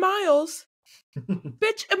 100 miles?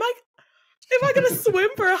 Bitch, am I going to swim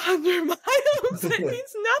for 100 miles? That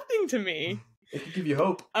means nothing to me. It could give you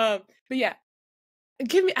hope. But yeah.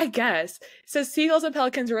 I guess. It says seagulls and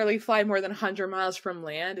pelicans rarely fly more than 100 miles from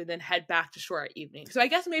land and then head back to shore at evening. So I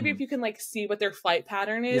guess maybe if you can see what their flight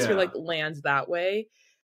pattern is, or land that way.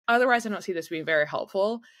 Otherwise, I don't see this being very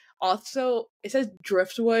helpful. Also, it says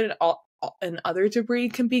driftwood and other debris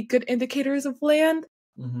can be good indicators of land.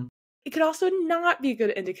 Mm-hmm. It could also not be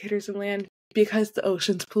good indicators of land because the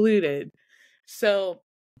ocean's polluted. So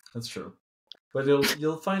that's true. But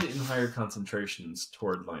you'll find it in higher concentrations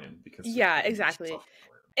toward land because exactly.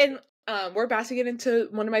 And we're about to get into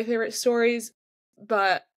one of my favorite stories,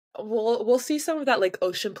 but we'll see some of that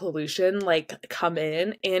ocean pollution come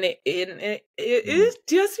in, and it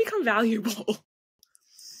does become valuable.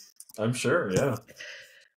 I'm sure, yeah.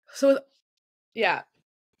 So yeah.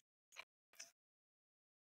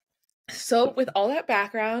 So with all that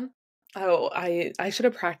background, I should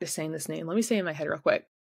have practiced saying this name. Let me say it in my head real quick.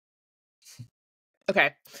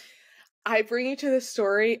 Okay. I bring you to the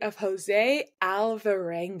story of Jose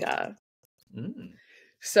Alvarenga. Mm.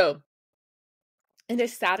 So, it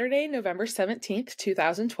is Saturday, November 17th,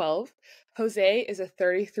 2012. Jose is a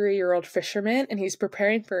 33-year-old fisherman, and he's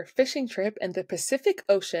preparing for a fishing trip in the Pacific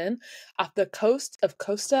Ocean off the coast of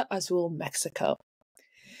Costa Azul, Mexico.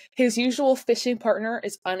 His usual fishing partner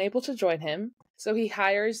is unable to join him, so he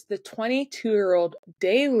hires the 22-year-old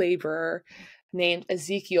day laborer named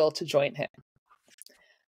Ezekiel to join him.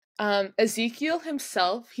 Ezekiel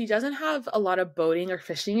himself, he doesn't have a lot of boating or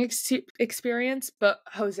fishing experience, but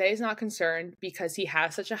Jose is not concerned because he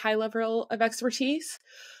has such a high level of expertise.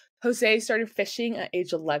 Jose started fishing at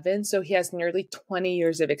age 11, so he has nearly 20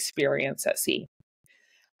 years of experience at sea.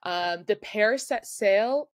 The pair set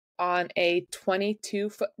sail on a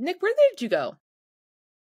 22-foot... Nick, where did you go?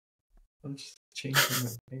 I'm just changing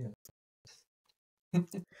my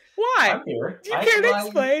pants. Why? I'm here. You can't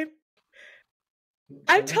explain.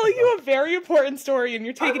 I'm telling you a very important story and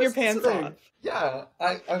you're taking your pants off. Yeah,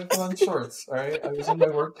 I've gone shorts, all right? I was in my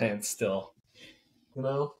work pants still.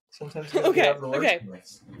 Sometimes you gotta get out of the work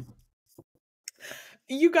pants.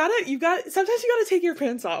 Sometimes you gotta take your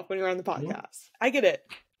pants off when you're on the podcast. Mm-hmm. I get it.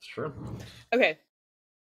 It's true. Okay.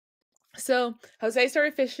 So, Jose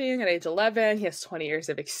started fishing at age 11. He has 20 years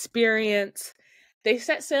of experience. They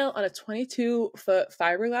set sail on a 22-foot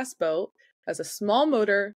fiberglass boat, has a small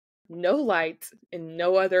motor, no lights, and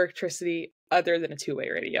no other electricity other than a two-way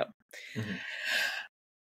radio. Mm-hmm.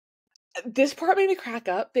 This part made me crack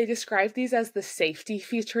up. They describe these as the safety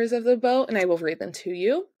features of the boat, and I will read them to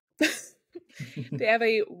you. They have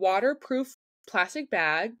a waterproof plastic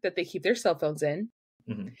bag that they keep their cell phones in,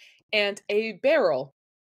 mm-hmm. and a barrel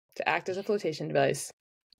to act as a flotation device.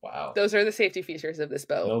 Wow. Those are the safety features of this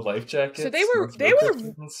boat. No life jackets? So they have a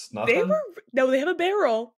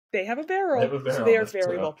barrel. They have a barrel. So they are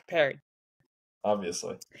very well prepared.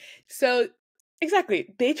 Obviously. So,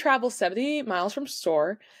 exactly. They travel 70 miles from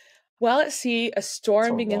shore. While at sea, a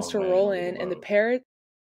storm begins to roll in, and the pair...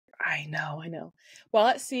 I know. While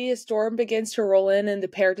at sea, a storm begins to roll in, and the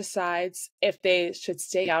pair decides if they should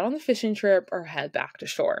stay out on the fishing trip or head back to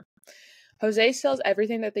shore. Jose sells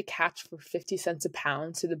everything that they catch for 50 cents a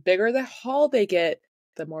pound, so the bigger the haul they get,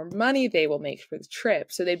 the more money they will make for the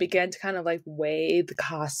trip. So they begin to kind of weigh the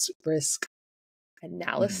cost-risk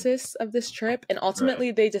analysis of this trip, and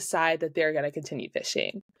ultimately they decide that they're going to continue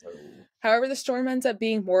fishing. Oh. However, the storm ends up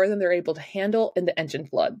being more than they're able to handle, and the engine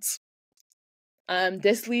floods.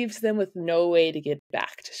 This leaves them with no way to get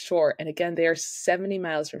back to shore, and again, they are 70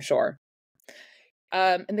 miles from shore.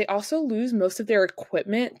 And they also lose most of their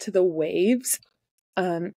equipment to the waves.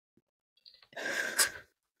 Yeah,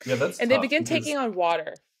 that's and tough, they begin taking on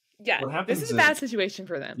water. Yeah, this is a bad situation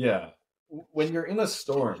for them. Yeah. When you're in a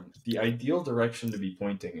storm, the ideal direction to be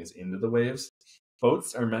pointing is into the waves.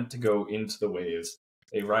 Boats are meant to go into the waves.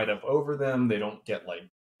 They ride up over them. They don't get like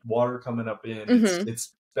water coming up in. Mm-hmm.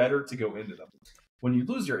 It's better to go into them. When you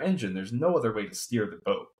lose your engine, there's no other way to steer the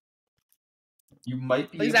boat. You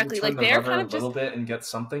might be able to turn the rudder a little bit and get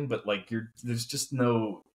something, but like there's just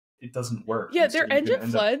no, it doesn't work. Yeah, their engine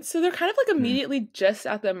floods, so they're kind of like immediately just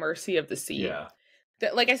at the mercy of the sea. Yeah.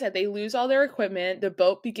 Like I said, they lose all their equipment. The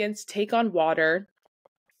boat begins to take on water.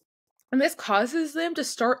 And this causes them to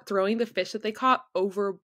start throwing the fish that they caught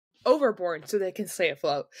overboard so they can stay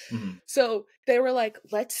afloat. Mm-hmm. So they were like,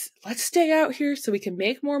 let's stay out here so we can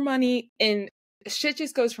make more money. And shit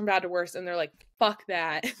just goes from bad to worse. And they're like, fuck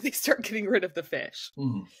that. They start getting rid of the fish.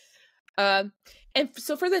 Mm-hmm. And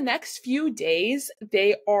so for the next few days,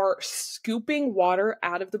 they are scooping water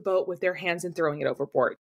out of the boat with their hands and throwing it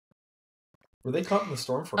overboard. Were they caught in the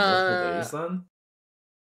storm for multiple days then?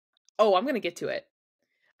 Oh, I'm going to get to it.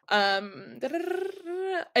 And the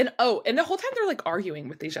whole time they're like arguing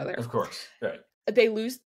with each other. Of course. Right. They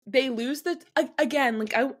lose the, again,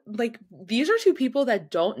 these are two people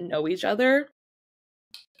that don't know each other.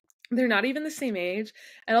 They're not even the same age.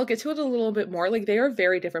 And I'll get to it a little bit more. Like, they are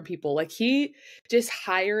very different people. Like, he just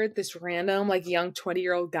hired this random, like, young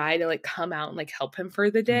 20-year-old guy to, like, come out and, like, help him for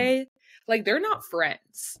the day. Mm-hmm. Like, they're not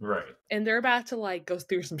friends. Right. And they're about to, like, go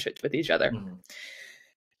through some shit with each other. Mm-hmm.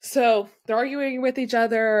 So they're arguing with each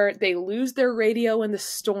other. They lose their radio in the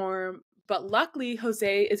storm. But luckily,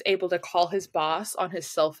 Jose is able to call his boss on his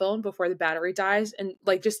cell phone before the battery dies and,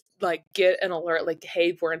 like, just, like, get an alert, like,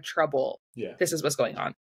 hey, we're in trouble. Yeah. This is what's going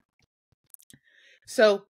on.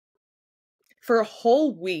 So for a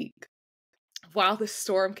whole week, while the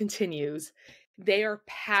storm continues, they are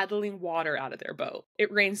paddling water out of their boat. It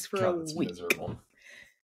rains for a week. Miserable.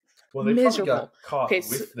 Well, they probably got caught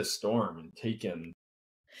with the storm and taken.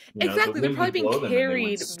 Exactly, they're probably being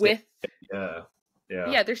carried with.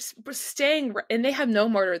 Yeah, they're staying, and they have no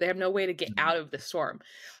motor. They have no way to get out of the storm.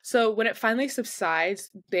 So when it finally subsides,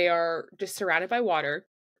 they are just surrounded by water.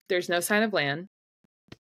 There's no sign of land.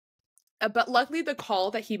 But luckily, the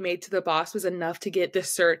call that he made to the boss was enough to get the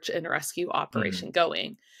search and rescue operation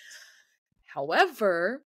going.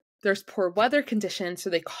 However, there's poor weather conditions,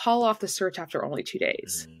 so they call off the search after only 2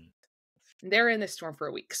 days. They're in the storm for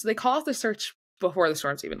a week. So they call off the search before the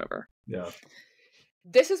storm's even over. Yeah.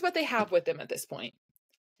 This is what they have with them at this point.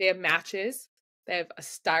 They have matches. They have a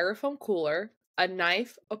styrofoam cooler, a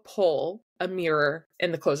knife, a pole, a mirror,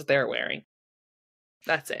 and the clothes that they're wearing.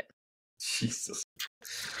 That's it. Jesus.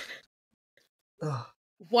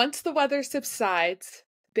 Once the weather subsides,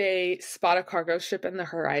 they spot a cargo ship in the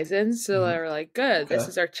horizon. So they're like, good, this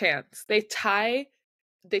is our chance. They tie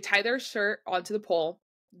their shirt onto the pole.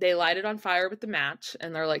 They light it on fire with the match,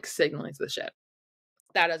 and they're like signaling to the ship.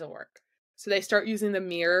 That doesn't work. So they start using the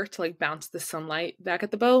mirror to like bounce the sunlight back at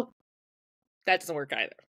the boat. That doesn't work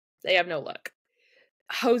either. They have no luck.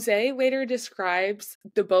 Jose later describes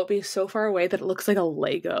the boat being so far away that it looks like a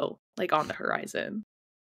Lego, like on the horizon.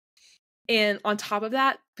 And on top of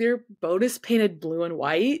that, their boat is painted blue and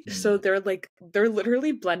white. So they're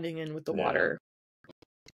literally blending in with the water.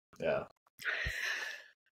 Yeah.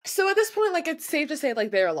 So at this point, like, it's safe to say,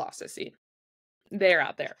 like, they're lost at sea. They're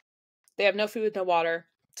out there. They have no food, no water.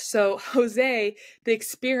 So Jose, the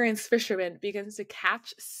experienced fisherman, begins to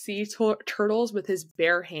catch sea turtles with his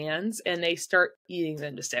bare hands, and they start eating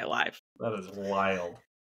them to stay alive. That is wild.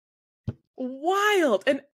 Wild!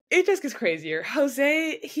 And it just gets crazier.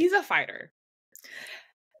 Jose, he's a fighter.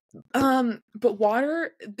 But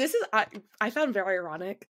water, this is, I found very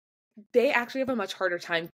ironic. They actually have a much harder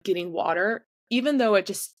time getting water, even though it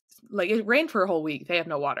just, like, it rained for a whole week. They have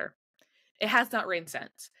no water. It has not rained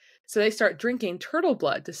since. So they start drinking turtle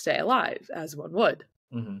blood to stay alive, as one would.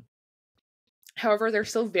 Mm-hmm. However, they're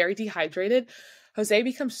still very dehydrated. Jose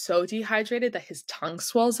becomes so dehydrated that his tongue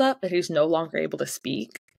swells up and he's no longer able to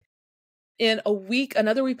speak. In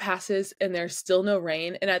another week passes and there's still no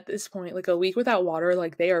rain. And at this point, like, a week without water,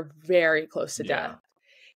 like, they are very close to death.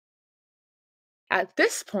 At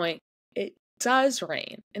this point, it does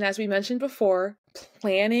rain. And as we mentioned before,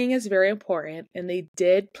 planning is very important, and they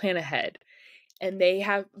did plan ahead. And they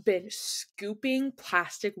have been scooping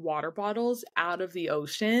plastic water bottles out of the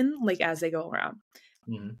ocean, like, as they go around.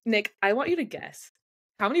 Mm-hmm. Nick, I want you to guess.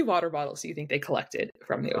 How many water bottles do you think they collected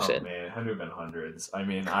from the ocean? Oh, man, it had to have been hundreds. I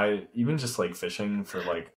mean, even just, like, fishing for,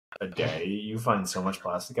 like, a day, you find so much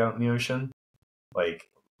plastic out in the ocean. Like,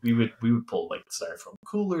 we would pull like styrofoam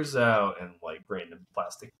coolers out and like random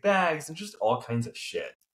plastic bags and just all kinds of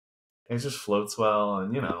shit. It just floats well,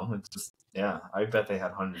 and it's just I bet they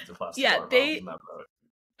had hundreds of plastic water bottles in that boat.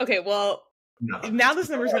 Okay, well, now this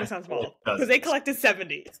number is going to sound small because they collected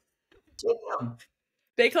 70. Damn.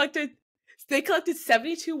 They collected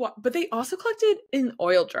 72, but they also collected an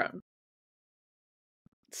oil drum.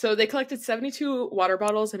 So they collected 72 water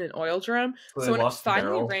bottles in an oil drum. So when it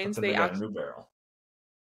finally rains, they got a new barrel.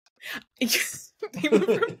 They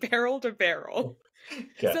moved from barrel to barrel.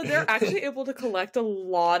 Okay. So they're actually able to collect a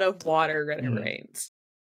lot of water when it rains.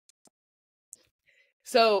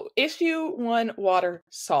 So issue 1, water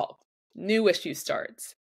solved. New issue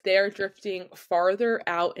starts. They're drifting farther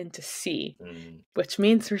out into sea, which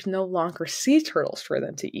means there's no longer sea turtles for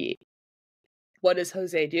them to eat. What does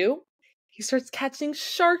Jose do? He starts catching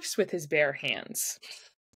sharks with his bare hands.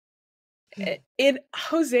 In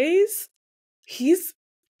Jose's, he's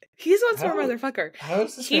one smart motherfucker. How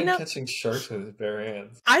is this man catching sharks with his bare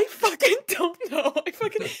hands? I fucking don't know. I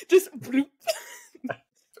fucking just...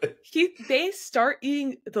 They start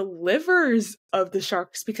eating the livers of the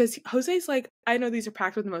sharks because Jose's like, I know these are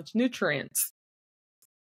packed with the most nutrients.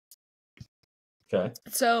 Okay.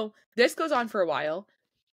 So this goes on for a while.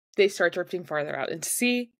 They start drifting farther out into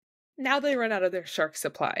sea. Now they run out of their shark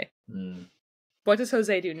supply. What does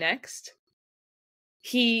Jose do next?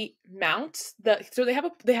 He mounts so they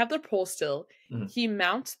have their pole still. He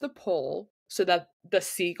mounts the pole so that the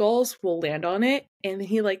seagulls will land on it, and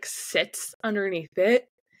he like sits underneath it,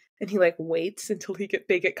 and he like waits until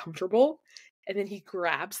they get comfortable, and then he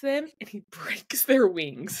grabs them and he breaks their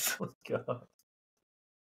wings. Oh God.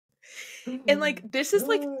 And like this is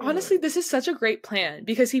like honestly this is such a great plan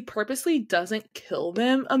because he purposely doesn't kill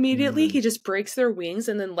them immediately. He just breaks their wings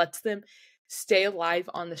and then lets them stay alive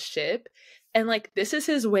on the ship. And like this is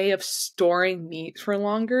his way of storing meat for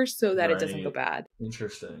longer so that it doesn't go bad.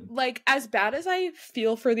 Interesting. Like as bad as I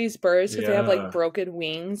feel for these birds because they have like broken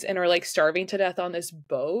wings and are like starving to death on this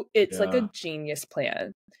boat, it's like a genius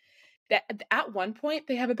plan. That at one point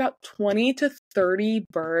they have about 20 to 30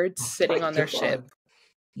 birds sitting on their ship.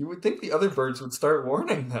 You would think the other birds would start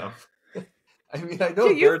warning them. I mean, I know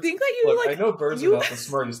birds. I know birds are not the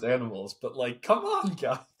smartest animals, but like, come on,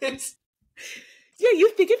 guys. Yeah, you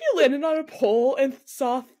think if you landed on a pole and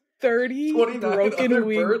saw 30 broken winged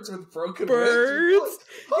birds with broken wings,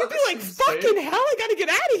 you'd be like, fucking hell, I gotta get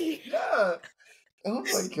out of here. Yeah. Oh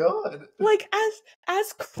my God. Like,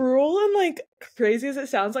 as cruel and like crazy as it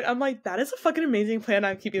sounds, like I'm like, that is a fucking amazing plan.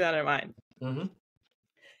 I'm keeping that in mind.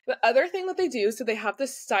 The other thing that they do, so they have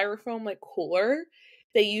this styrofoam like cooler.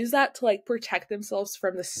 They use that to like protect themselves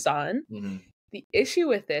from the sun. The issue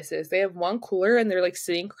with this is they have one cooler and they're like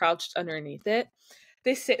sitting crouched underneath it.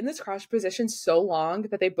 They sit in this crouched position so long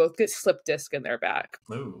that they both get slip disc in their back.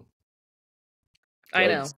 Ooh. I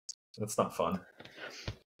know. That's not fun.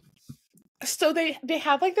 So they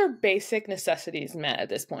have like their basic necessities met at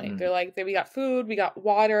this point. They're like, we got food, we got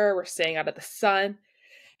water, we're staying out of the sun.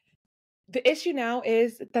 The issue now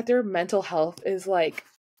is that their mental health is like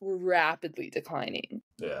rapidly declining.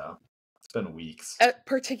 Yeah. It's been weeks.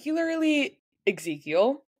 Particularly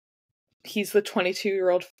Ezekiel. He's the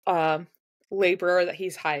 22-year-old laborer that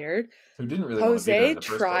he's hired. Who didn't really want to be there in the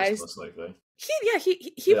first place, most likely.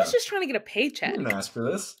 He was just trying to get a paycheck. He didn't ask for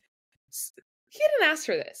this. He didn't ask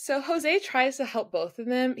for this. So Jose tries to help both of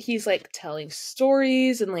them. He's like telling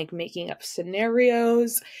stories and like making up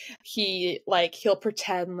scenarios. He'll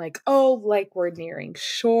pretend like, oh, like we're nearing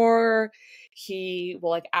shore. He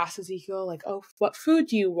will like ask Ezekiel like, oh, what food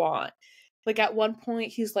do you want? Like at one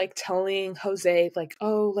point he's like telling Jose like,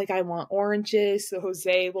 oh, like I want oranges. So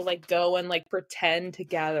Jose will like go and like pretend to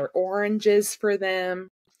gather oranges for them.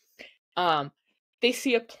 They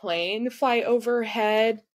see a plane fly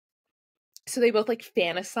overhead. So they both like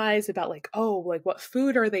fantasize about like, oh, like what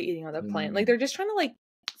food are they eating on the plane? Like they're just trying to like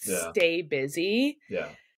stay busy. Yeah.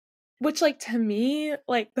 Which like to me,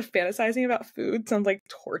 like the fantasizing about food sounds like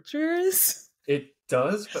torturous. It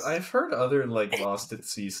does, but I've heard other like lost at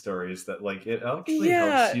sea stories that like it actually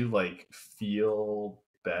helps you like feel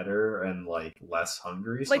better and like less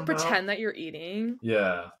hungry somehow. Like pretend that you're eating.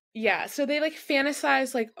 Yeah. Yeah. So they like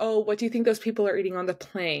fantasize like, oh, what do you think those people are eating on the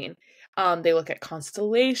plane? They look at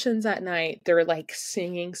constellations at night. They're like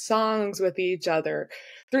singing songs with each other.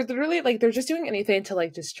 They're really like, they're just doing anything to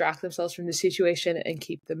like distract themselves from the situation and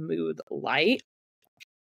keep the mood light.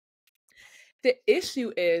 The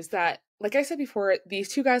issue is that, like I said before,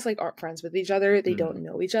 these two guys like aren't friends with each other. They don't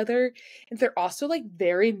know each other. And they're also like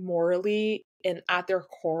very morally and at their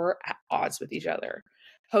core at odds with each other.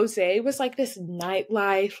 Jose was like this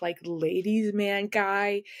nightlife, like ladies man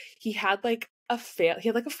guy. He had like he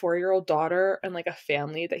had like a 4-year-old daughter and like a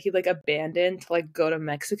family that he like abandoned to like go to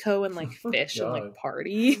Mexico and like fish and like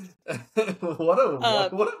party. What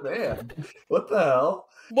a man. What the hell?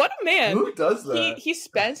 What a man. Who does that? He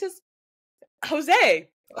spends his Jose.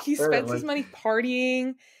 He spends his money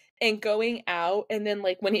partying and going out, and then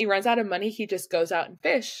like when he runs out of money, he just goes out and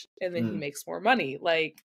fish, and then he makes more money.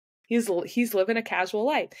 Like he's living a casual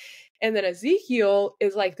life. And then Ezekiel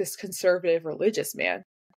is like this conservative religious man.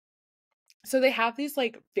 So they have these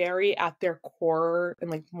like very at their core and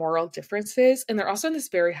like moral differences, and they're also in this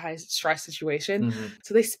very high stress situation.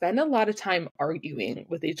 So they spend a lot of time arguing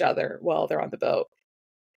with each other while they're on the boat.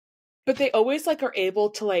 But they always like are able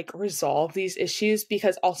to like resolve these issues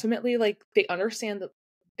because ultimately like they understand that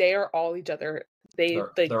they are all each other. These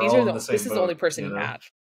are this is the only person you have.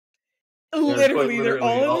 Literally, they're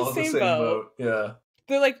all in the same boat. Yeah.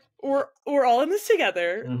 They're like, we're all in this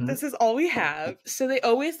together. This is all we have. So they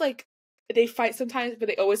always like they fight sometimes, but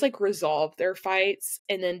they always like resolve their fights,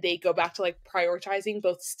 and then they go back to like prioritizing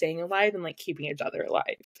both staying alive and like keeping each other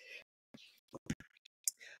alive.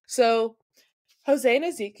 So Jose and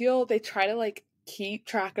Ezekiel, they try to like keep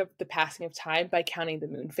track of the passing of time by counting the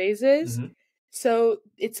moon phases. So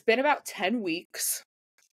it's been about 10 weeks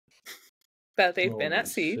that they've been at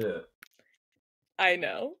sea. Shit. I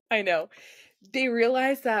know. They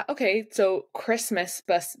realize that, okay, so Christmas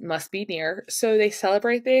must be near. So they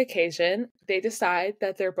celebrate the occasion. They decide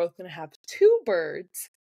that they're both going to have 2 birds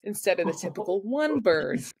instead of the typical 1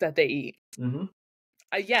 bird that they eat.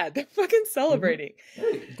 Yeah, they're fucking celebrating.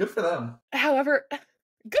 Hey, good for them. However,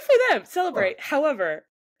 good for them. Celebrate. However,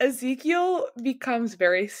 Ezekiel becomes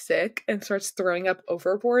very sick and starts throwing up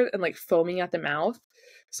overboard and like foaming at the mouth.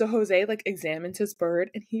 So Jose like examines his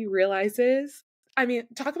bird and he realizes, I mean,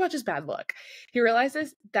 talk about just bad luck. He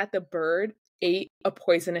realizes that the bird ate a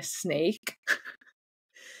poisonous snake.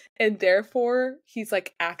 And therefore, he's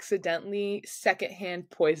like accidentally secondhand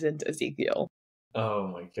poisoned Ezekiel. Oh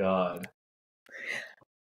my God.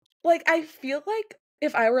 Like, I feel like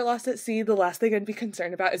if I were lost at sea, the last thing I'd be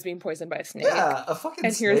concerned about is being poisoned by a snake. Yeah, a fucking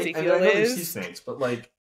and snake. Here Ezekiel I know is. you see snakes, but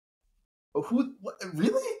like, who? What,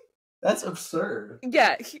 really? That's absurd.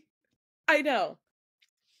 Yeah, I know.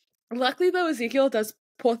 Luckily, though, Ezekiel does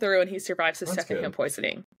pull through and he survives his secondhand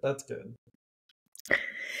poisoning. That's good.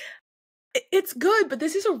 It's good, but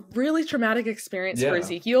this is a really traumatic experience for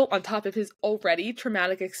Ezekiel on top of his already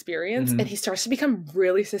traumatic experience, and he starts to become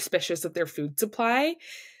really suspicious of their food supply,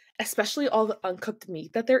 especially all the uncooked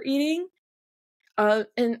meat that they're eating.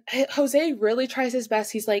 And Jose really tries his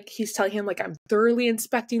best. He's telling him, like, I'm thoroughly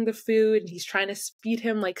inspecting the food, and he's trying to feed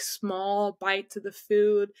him, like, small bites of the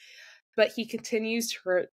food, but he continues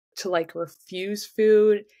to like, refuse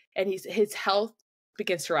food, and his health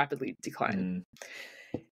begins to rapidly decline.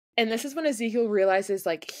 And this is when Ezekiel realizes,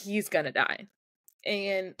 like, he's gonna die.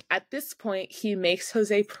 And at this point, he makes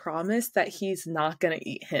Jose promise that he's not gonna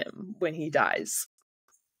eat him when he dies.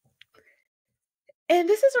 And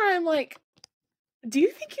this is where I'm like, do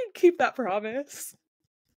you think you'd keep that promise?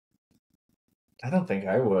 I don't think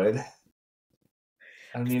I would.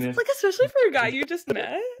 I mean, like, especially for a guy you just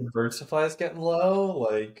met. Bird supply's getting low,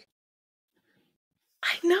 like.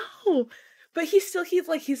 I know, but he's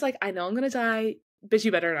like, I know I'm gonna die, but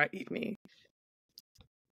you better not eat me.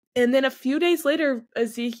 And then a few days later,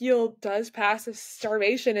 Ezekiel does pass a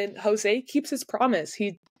starvation, and Jose keeps his promise.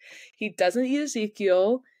 He doesn't eat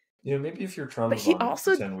Ezekiel. Yeah, maybe if you're traumatized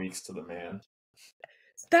for 10 weeks to the man.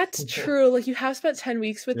 That's true. Like, you have spent 10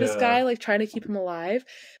 weeks with this guy, like, trying to keep him alive.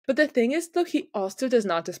 But the thing is, though, he also does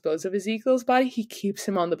not dispose of Ezekiel's body. He keeps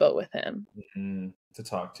him on the boat with him. To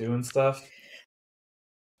talk to and stuff?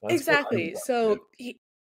 That's exactly. So,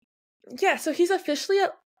 so he's officially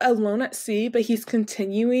alone at sea, but he's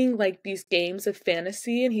continuing, like, these games of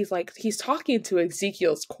fantasy, and he's talking to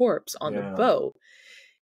Ezekiel's corpse on the boat.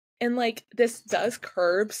 And, like, this does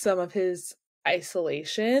curb some of his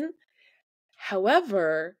isolation.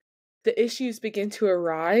 However, the issues begin to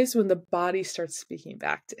arise when the body starts speaking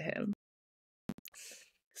back to him.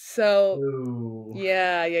 So,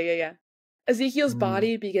 yeah. Ezekiel's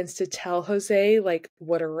body begins to tell Jose, like,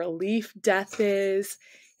 what a relief death is,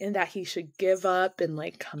 and that he should give up and,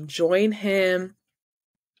 like, come join him.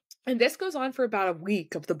 And this goes on for about a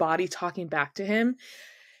week of the body talking back to him.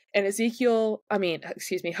 And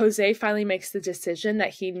Jose finally makes the decision that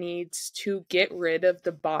he needs to get rid of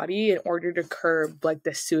the body in order to curb, like,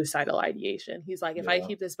 the suicidal ideation. He's like, if I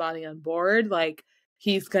keep this body on board, like,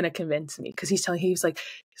 he's gonna convince me. Because he's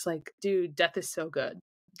like, dude, death is so good.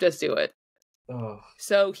 Just do it. Oh.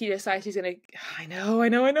 So he decides he's gonna, I know,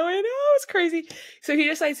 it's crazy. So he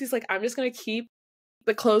decides he's like, I'm just gonna keep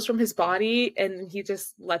the clothes from his body, and he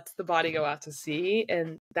just lets the body go out to sea,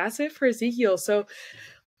 and that's it for Ezekiel. So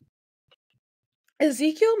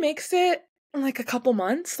Ezekiel makes it in like a couple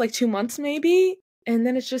months, like 2 months maybe, and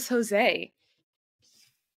then it's just Jose.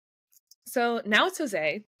 So now it's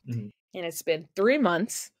Jose, and it's been 3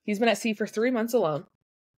 months. He's been at sea for 3 months alone.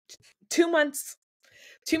 2 months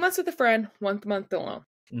with a friend, 1 month alone.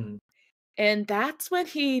 And that's when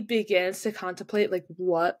he begins to contemplate, like,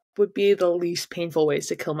 what would be the least painful ways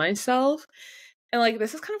to kill myself. And, like,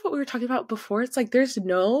 this is kind of what we were talking about before. It's like, there's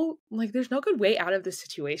no good way out of this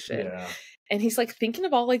situation. Yeah. And he's, like, thinking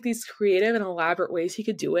of all, like, these creative and elaborate ways he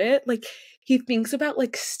could do it. Like, he thinks about,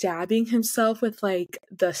 like, stabbing himself with, like,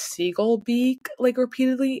 the seagull beak, like,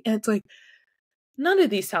 repeatedly. And it's like, none of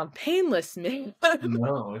these sound painless, man.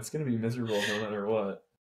 No, it's going to be miserable no matter what.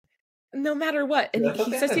 No matter what. And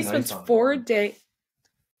he says he spends 4 days.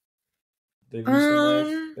 They used the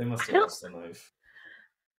knife? They must have lost the knife.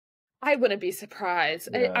 I wouldn't be surprised.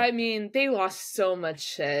 Yeah. I mean, they lost so much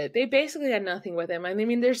shit. They basically had nothing with him. I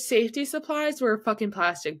mean, their safety supplies were a fucking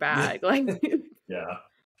plastic bag. Like, yeah.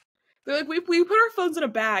 They're like, we put our phones in a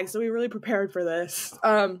bag, so we really prepared for this.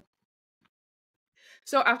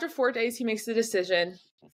 So after 4 days, he makes the decision,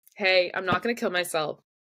 hey, I'm not going to kill myself.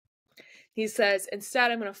 He says, instead,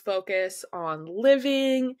 I'm going to focus on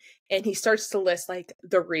living. And he starts to list, like,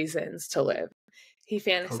 the reasons to live. He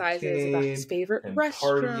fantasizes about his favorite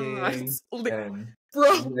restaurants.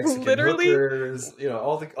 Bro, literally. Hookers,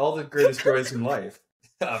 all the greatest joys in life,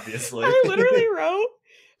 obviously. I literally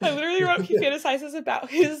wrote he fantasizes about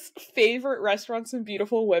his favorite restaurants and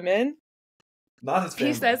beautiful women. Not his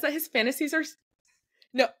family. He says that his fantasies are...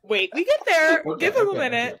 No, wait, we get there. Okay, Give him a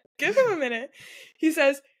minute. Give him a minute. He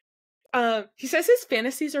says his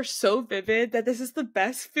fantasies are so vivid that this is the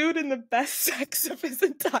best food and the best sex of his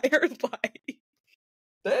entire life.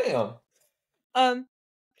 Damn.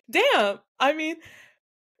 Damn. I mean,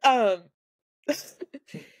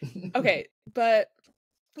 okay, but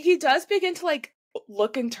he does begin to, like,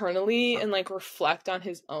 look internally and, like, reflect on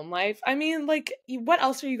his own life. I mean, like, what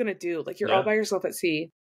else are you gonna do? Like, you're all by yourself at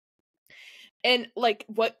sea. And, like,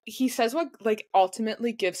 what he says, what, like,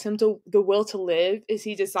 ultimately gives him the will to live is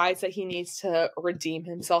he decides that he needs to redeem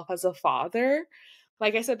himself as a father.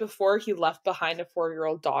 Like I said before, he left behind a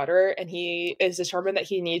 4-year-old daughter, and he is determined that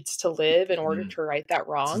he needs to live in order to right that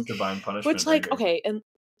wrong. It's divine punishment. Which, like, okay, and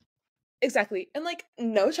exactly. And, like,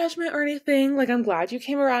 no judgment or anything. Like, I'm glad you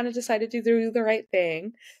came around and decided to do the right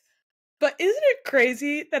thing. But isn't it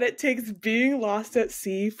crazy that it takes being lost at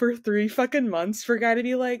sea for 3 fucking months for a guy to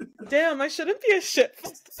be like, damn, I shouldn't be a shit.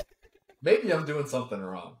 Maybe I'm doing something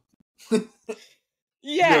wrong.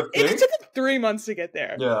 Yeah, it took him 3 months to get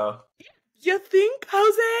there. Yeah. You think,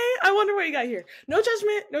 Jose? I wonder what you got here. No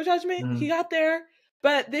judgment. Mm-hmm. He got there.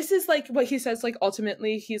 But this is, like, what he says, like,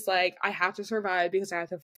 ultimately, he's like, I have to survive because I have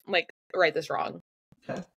to, like, right this wrong.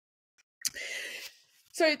 Okay.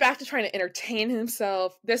 So he's back to trying to entertain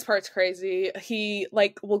himself. This part's crazy. He,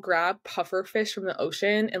 like, will grab puffer fish from the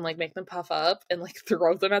ocean and, like, make them puff up and, like,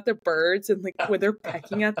 throw them at the birds, and, like, when they're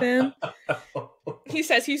pecking at them. He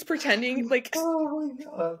says he's pretending, like... Oh, my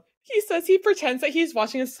God. He says he pretends that he's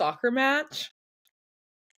watching a soccer match.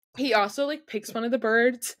 He also, like, picks one of the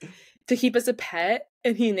birds to keep as a pet,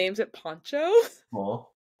 and he names it Poncho. Aww.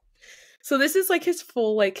 So this is, like, his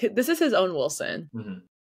full, like, this is his own Wilson. Mm-hmm.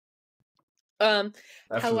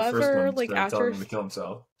 However, like, after him to kill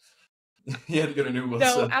himself, he had to get a new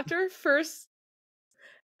Wilson. No,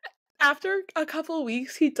 after a couple of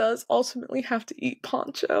weeks, he does ultimately have to eat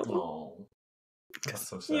Poncho. Oh, that's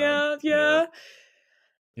so sad. Yeah.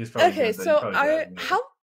 He's probably okay. So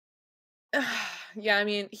yeah, I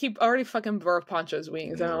mean, he already fucking broke Poncho's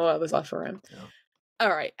wings. Yeah. I don't know what was left for him. Yeah.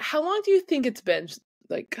 All right, how long do you think it's been?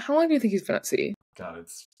 Like, how long do you think he's been at sea? God,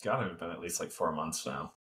 it's gotta have been at least like 4 months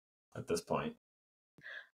now. At this point,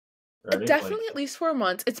 right? Definitely at least 4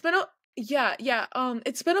 months. It's been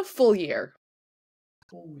it's been a full year.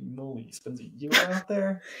 Holy moly, he spends a year out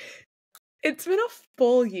there. It's been a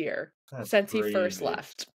full year since crazy. He first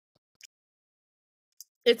left.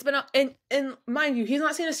 It's been and mind you, he's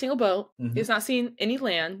not seen a single boat. Mm-hmm. He's not seen any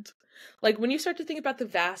land. Like, when you start to think about the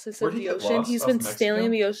vastness of the ocean, he's been sailing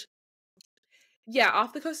in the ocean. Yeah,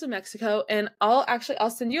 off the coast of Mexico, and I'll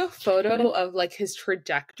send you a photo of, like, his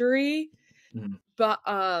trajectory, but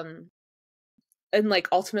and, like,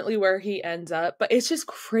 ultimately where he ends up. But it's just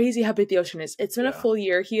crazy how big the ocean is. It's been a full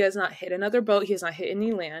year. He has not hit another boat. He has not hit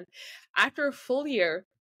any land. After a full year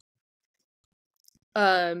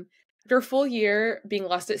being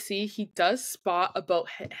lost at sea, he does spot a boat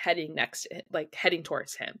heading next to him, like, heading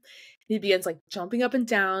towards him. He begins, like, jumping up and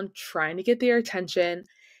down, trying to get their attention.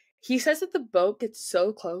 He says that the boat gets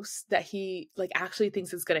so close that he like actually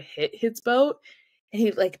thinks it's gonna hit his boat, and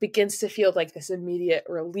he like begins to feel like this immediate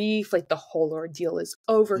relief, like the whole ordeal is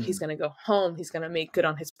over. He's gonna go home. He's gonna make good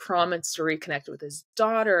on his promise to reconnect with his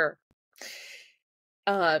daughter.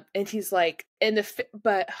 And he's like,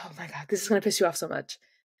 but oh my god, this is gonna piss you off so much.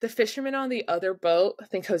 The fishermen on the other boat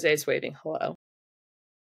think Jose's waving hello,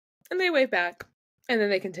 and they wave back, and then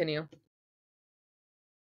they continue.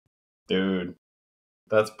 Dude,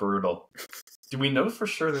 that's brutal. Do we know for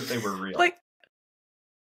sure that they were real? Like,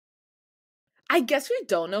 I guess we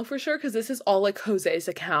don't know for sure because this is all like Jose's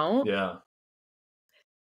account. Yeah.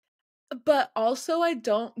 But also, I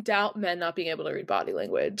don't doubt men not being able to read body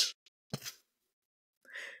language.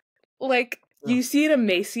 Like, you see an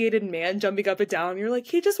emaciated man jumping up and down, you're like,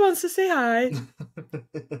 he just wants to say hi.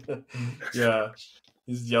 Yeah.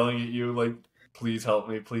 He's yelling at you like, please help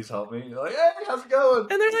me, please help me. You're like, hey, how's it going?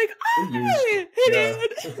 And they're like, hi, hey,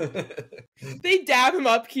 dude. They dab him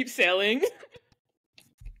up, keep sailing.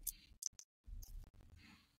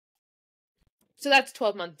 So that's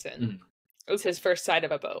 12 months in. It was his first sight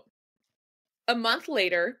of a boat. A month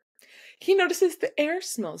later, he notices the air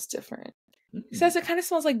smells different. He says it kind of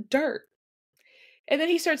smells like dirt. And then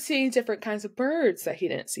he starts seeing different kinds of birds that he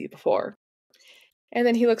didn't see before. And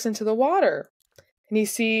then he looks into the water and he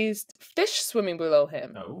sees fish swimming below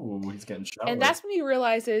him. Oh, he's getting shot. And that's when he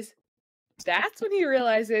realizes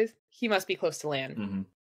he must be close to land.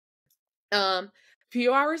 A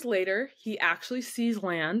few hours later, he actually sees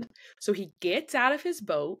land. So he gets out of his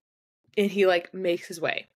boat and he like makes his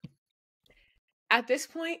way. At this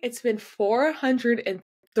point, it's been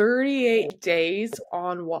 438 days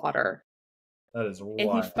on water. That is wild.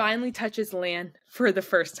 And he finally touches land for the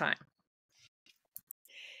first time.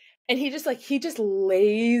 And he just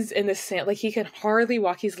lays in the sand. Like, he can hardly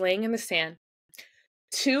walk. He's laying in the sand.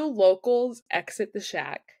 2 locals exit the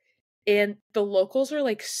shack. And the locals are,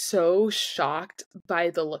 like, so shocked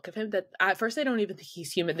by the look of him that at first they don't even think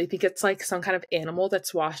he's human. They think it's, like, some kind of animal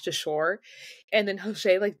that's washed ashore. And then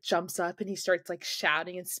Jose, like, jumps up and he starts, like,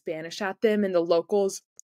 shouting in Spanish at them. And the locals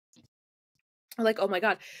are like, oh my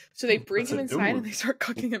god. So they bring him inside and they start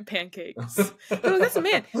cooking him pancakes. No, that's a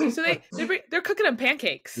man. So they're cooking him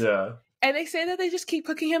pancakes. Yeah. And they say that they just keep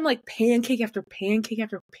cooking him like pancake after pancake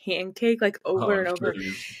after pancake, like over and over.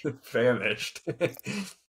 He's famished.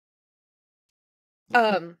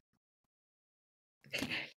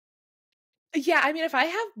 Yeah, I mean, if I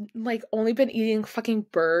have like only been eating fucking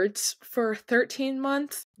birds for 13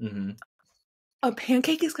 months, a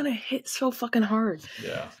pancake is gonna hit so fucking hard.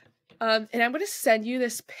 Yeah. And I'm gonna send you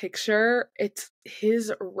this picture. It's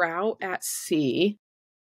his route at sea.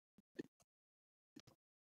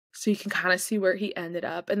 So you can kind of see where he ended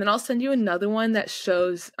up. And then I'll send you another one that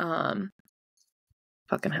shows fucking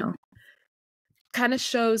hell. Kind of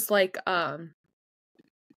shows like the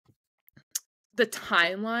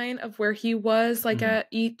timeline of where he was like at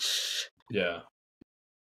each. Yeah.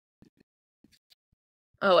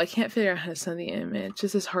 Oh, I can't figure out how to send the image.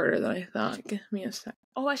 This is harder than I thought. Give me a sec.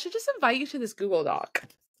 Oh, I should just invite you to this Google Doc.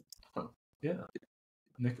 Oh, yeah.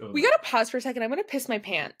 We gotta pause for a second. I'm gonna piss my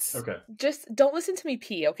pants. Okay. Just don't listen to me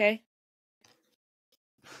pee, okay?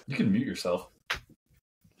 You can mute yourself.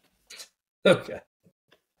 Okay.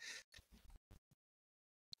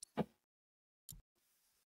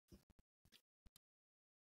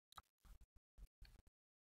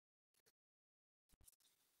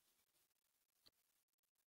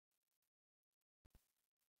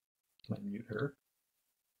 Can I mute her?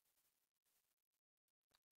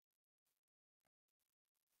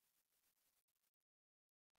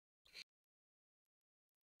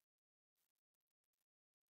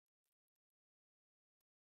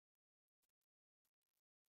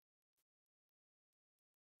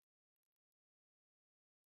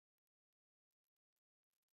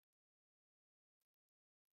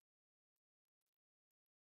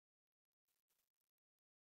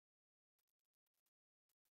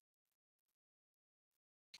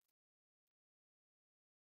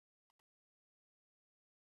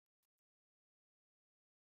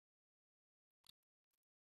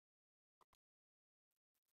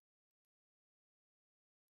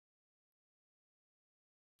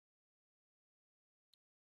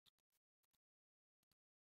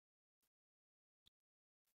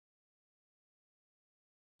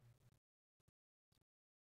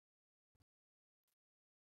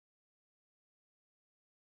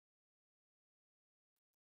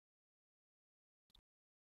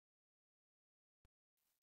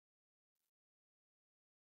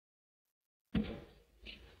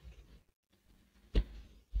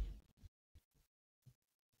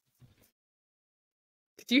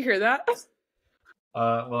 Did you hear that?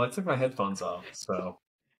 Well, I took my headphones off, so.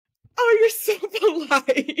 Oh, you're so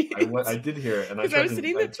polite. I did hear it, and I tried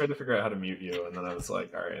to figure out how to mute you, and then I was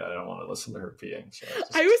like, all right, I don't want to listen to her peeing. So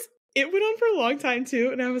it went on for a long time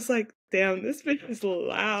too, and I was like, damn, this bitch is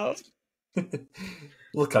loud.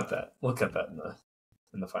 We'll cut that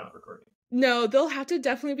in the final recording. No, there'll have to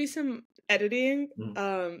definitely be some editing.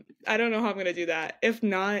 I don't know how I'm gonna do that. If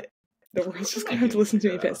not, the world's just gonna have to listen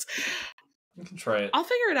to me piss. You can try it. I'll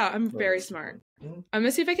figure it out. I'm very smart. I'm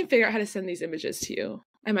gonna see if I can figure out how to send these images to you.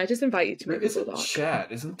 I might just invite you to my Google Doc.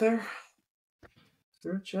 Chat, isn't there? Is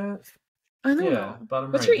there a chat? I don't know.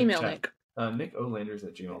 Bottom What's right, your email, Nick?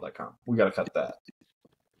 NickOlanders@gmail.com. We gotta cut that.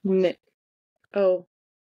 Nick. Oh.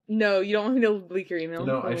 No, you don't want me to leak your email?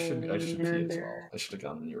 No, I should pee as well. I should have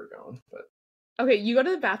gone when you were going, but... Okay, you go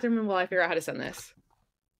to the bathroom and while I figure out how to send this.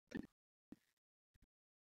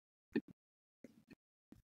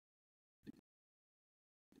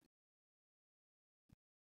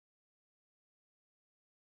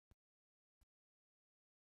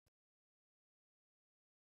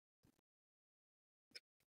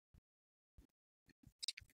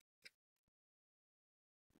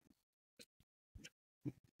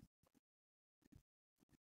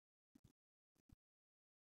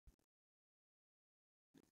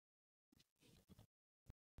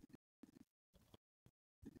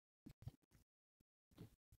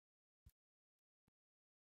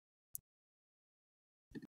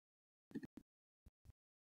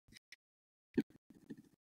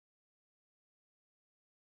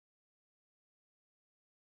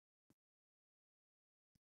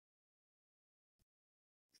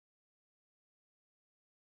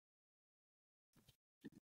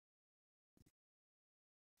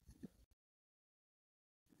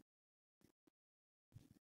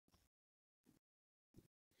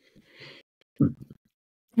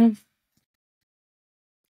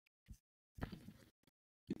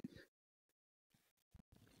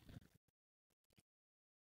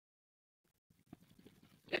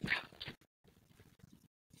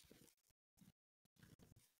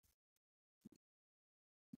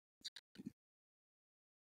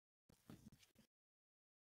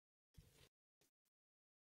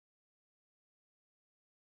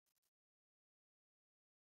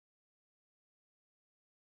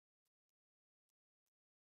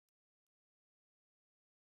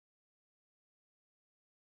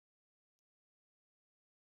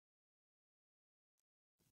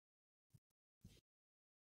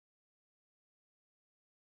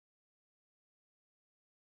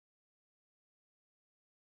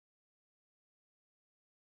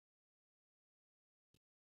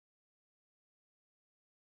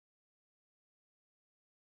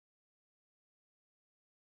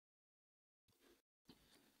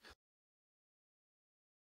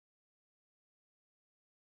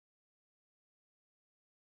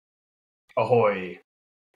 Ahoy.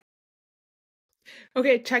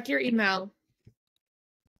 Okay, check your email.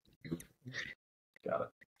 Got it.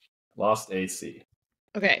 Lost AC.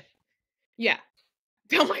 Okay. Yeah.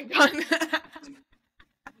 Oh my god.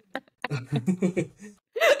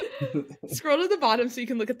 Scroll to the bottom so you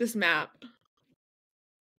can look at this map.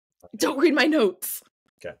 Don't read my notes.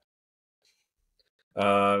 Okay.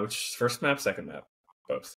 Which first map, second map?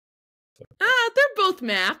 Both. They're both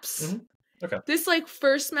maps. Mm-hmm. Okay. This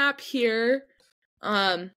first map here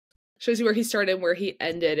shows you where he started and where he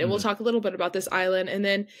ended. And we'll talk a little bit about this island. And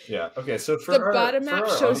then okay, so for the bottom map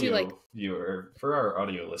shows you for our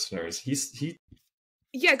audio listeners, he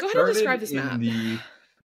go ahead and describe this map. In the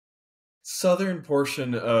southern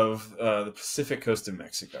portion of the Pacific coast of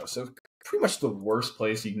Mexico. So pretty much the worst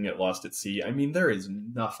place you can get lost at sea. I mean, there is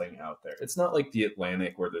nothing out there. It's not like the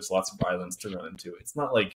Atlantic where there's lots of islands to run into. It's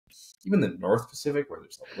not like even the North Pacific where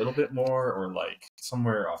there's a little bit more, or like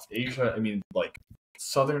somewhere off Asia. I mean, like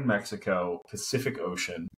southern Mexico, Pacific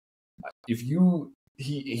Ocean.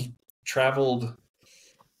 He traveled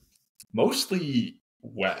mostly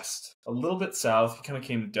west, a little bit south. He kind of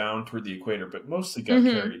came down toward the equator, but mostly got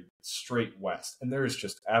carried straight west. And there is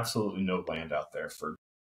just absolutely no land out there for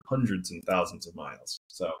hundreds and thousands of miles.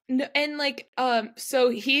 So so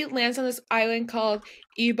he lands on this island called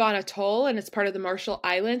Ibon Atoll, and it's part of the Marshall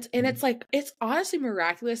Islands. And it's honestly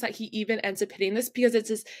miraculous that he even ends up hitting this, because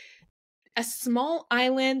it's a small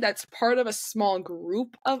island that's part of a small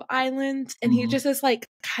group of islands, and he just is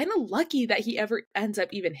kind of lucky that he ever ends up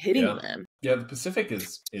even hitting them. Yeah, the Pacific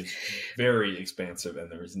is very expansive,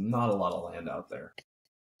 and there's not a lot of land out there.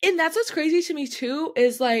 And that's what's crazy to me too,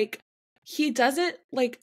 is he doesn't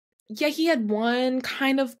yeah, he had one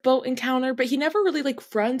kind of boat encounter, but he never really like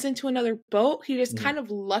runs into another boat. He just kind of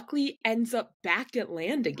luckily ends up back at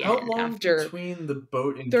land again. How long after between the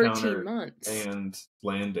boat encounter 13 months and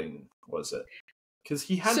landing was it? Because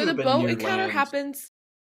he had so to the have been boat near encounter land. happens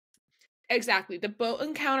exactly. The boat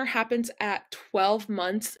encounter happens at 12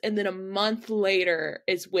 months, and then a month later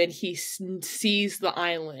is when he sees the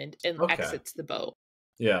island and exits the boat.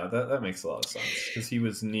 Yeah, that makes a lot of sense because he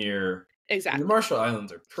was near. Exactly. The Marshall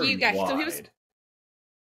Islands are pretty wide. So he was,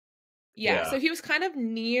 so he was kind of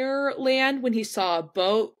near land when he saw a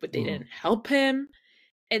boat, but they didn't help him.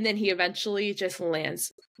 And then he eventually just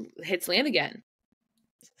hits land again.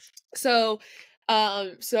 So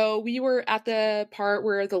we were at the part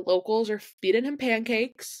where the locals are feeding him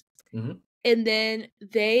pancakes. And then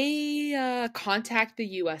they contact the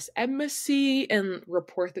U.S. Embassy and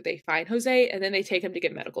report that they find Jose, and then they take him to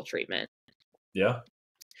get medical treatment. Yeah.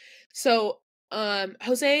 So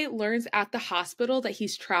Jose learns at the hospital that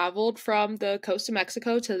he's traveled from the coast of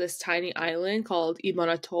Mexico to this tiny island called Ibon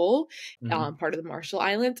Atoll, part of the Marshall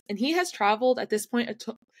Islands. And he has traveled at this point,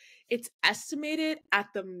 it's estimated at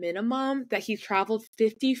the minimum that he traveled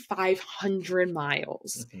 5,500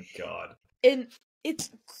 miles. Oh, God. And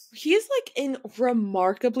he's like in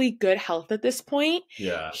remarkably good health at this point.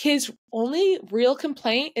 Yeah. His only real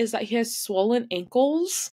complaint is that he has swollen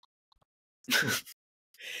ankles.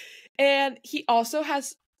 And he also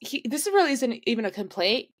has this really isn't even a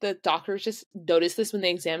complaint. The doctors just noticed this when they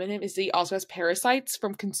examined him, is that he also has parasites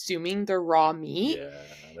from consuming the raw meat. Yeah,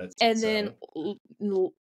 that's and insane. then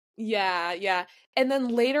and then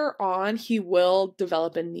later on he will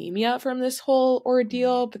develop anemia from this whole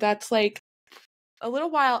ordeal, but that's like a little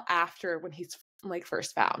while after when he's like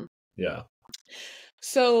first found. Yeah.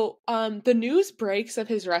 So the news breaks of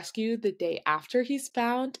his rescue the day after he's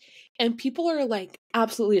found, and people are like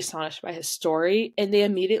absolutely astonished by his story, and they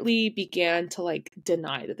immediately began to like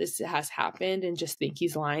deny that this has happened and just think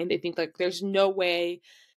he's lying. They think like there's no way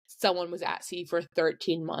someone was at sea for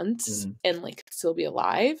 13 months and like still be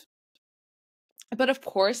alive. But of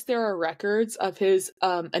course, there are records of his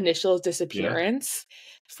initial disappearance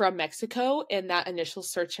from Mexico and that initial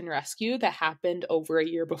search and rescue that happened over a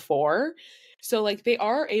year before. So, like, they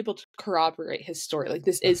are able to corroborate his story. Like,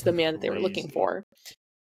 this is the man that they were looking for.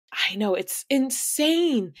 I know, it's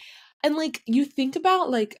insane. And, like, you think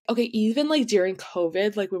about, like, okay, even, like, during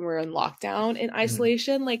COVID, like, when we were in lockdown and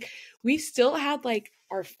isolation, like, we still had, like,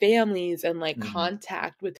 our families and, like,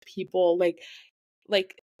 contact with people, like,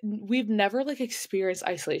 we've never like experienced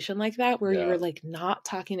isolation like that where you're like not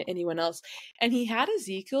talking to anyone else. And he had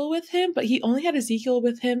Ezekiel with him, but he only had Ezekiel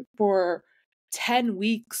with him for 10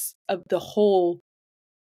 weeks of the whole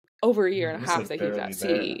over a year and a half that he was at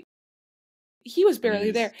sea. He was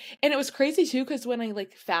barely there. And it was crazy too, because when I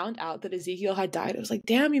like found out that Ezekiel had died, I was like,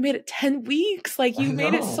 damn, you made it 10 weeks. Like you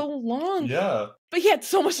made it so long. Yeah. But he had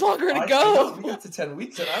so much longer to go. We got to 10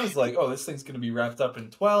 weeks and I was like, oh, this thing's going to be wrapped up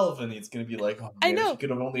in 12 and it's going to be like, oh, man, I know. If you could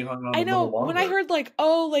have only hung on a little longer. When I heard like,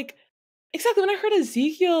 oh, like, exactly. When I heard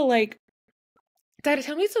Ezekiel, like, died at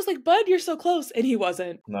 10 weeks, I was like, bud, you're so close. And he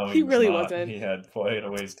wasn't. No, he really wasn't. He had quite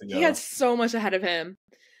a ways to go. He had so much ahead of him.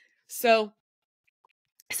 So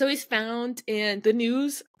he's found, and the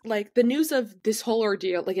news of this whole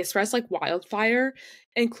ordeal, like, it spreads like wildfire,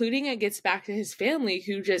 including it gets back to his family,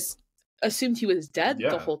 who just assumed he was dead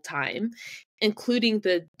the whole time, including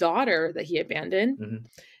the daughter that he abandoned.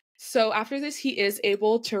 So after this, he is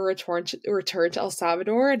able to return to El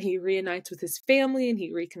Salvador, and he reunites with his family, and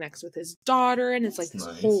he reconnects with his daughter, and it's like this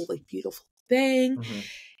whole like beautiful thing.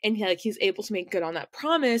 And he's able to make good on that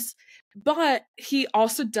promise. But he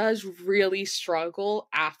also does really struggle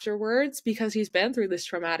afterwards because he's been through this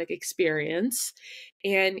traumatic experience,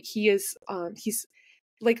 and he's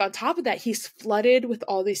like, on top of that, he's flooded with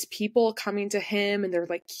all these people coming to him, and they're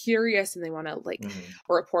like curious and they want to like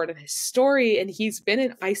report on his story. And he's been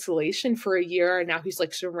in isolation for a year, and now he's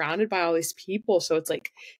like surrounded by all these people. So it's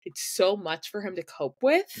like, it's so much for him to cope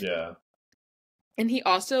with. Yeah. And he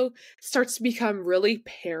also starts to become really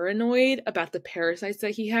paranoid about the parasites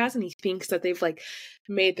that he has. And he thinks that they've like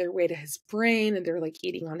made their way to his brain and they're like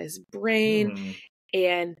eating on his brain.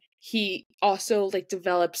 And he also like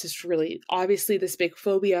develops this really obviously this big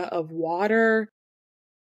phobia of water,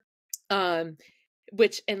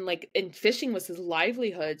 which in fishing was his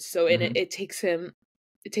livelihood. So it takes him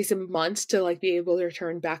months to like be able to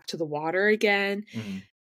return back to the water again.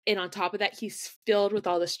 And on top of that, he's filled with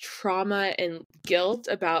all this trauma and guilt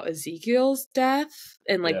about Ezekiel's death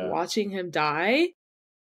and like watching him die.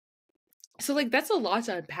 So like that's a lot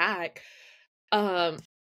to unpack.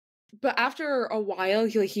 but after a while,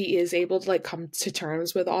 he is able to like come to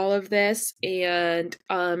terms with all of this, and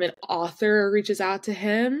an author reaches out to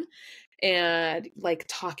him and like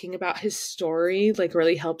talking about his story like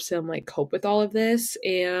really helps him like cope with all of this,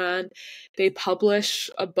 and they publish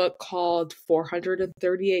a book called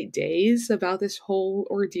 438 Days about this whole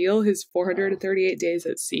ordeal, his 438 days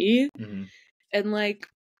at sea. Mm-hmm. And like,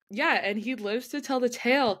 yeah, and he lives to tell the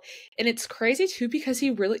tale. And it's crazy too because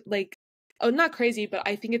he really like, oh, not crazy, but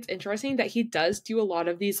I think it's interesting that he does do a lot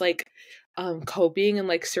of these like coping and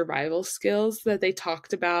like survival skills that they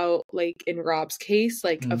talked about like in Rob's case,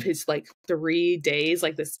 like of his like 3 days,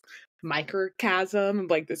 like this microcosm,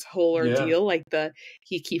 like this whole ordeal, like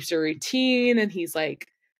he keeps a routine and he's like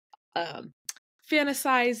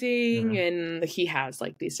fantasizing and he has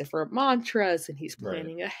like these different mantras and he's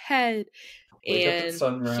planning ahead. Wake and up at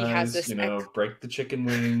sunrise, he has this break the chicken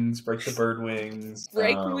wings, break the bird wings,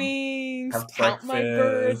 break wings, have count breakfast, my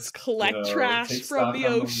birds, collect trash take from the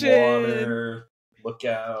ocean, water, look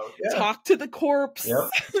out, talk to the corpse.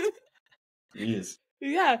 Yep. Jeez.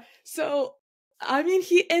 Yeah. So I mean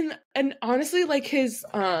and honestly like his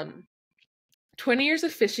 20 years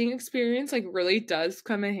of fishing experience like really does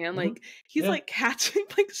come in hand. Like he's like catching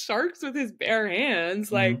like sharks with his bare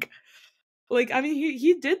hands. Like I mean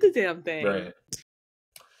he did the damn thing. Right.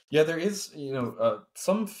 Yeah, there is,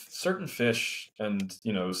 some certain fish and,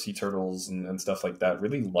 sea turtles and stuff like that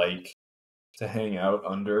really like to hang out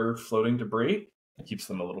under floating debris. It keeps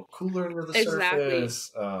them a little cooler under the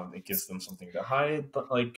surface. It gives them something to hide,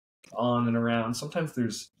 but like on and around. Sometimes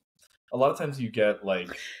a lot of times you get like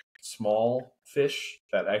small fish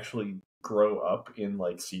that actually grow up in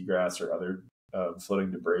like seagrass or other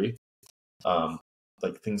floating debris.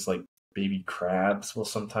 Like things like baby crabs will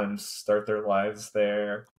sometimes start their lives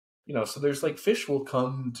there. So there's like fish will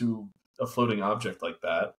come to a floating object like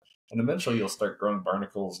that, and eventually you'll start growing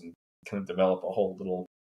barnacles and kind of develop a whole little,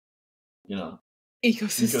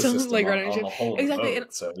 ecosystem like on the whole exactly.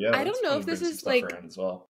 Boat. So yeah, I don't know if this is like as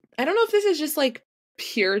well. I don't know if this is just like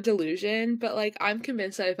pure delusion, but like I'm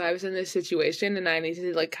convinced that if I was in this situation and I needed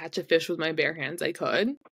to like catch a fish with my bare hands, I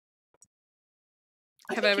could.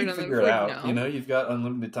 Have I ever done that before? No. You've got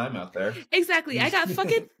unlimited time out there. Exactly. I got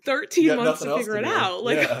fucking 13 months to figure it out.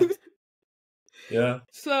 Like, yeah.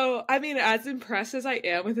 So, I mean, as impressed as I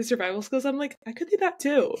am with the survival skills, I'm like, I could do that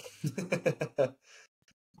too.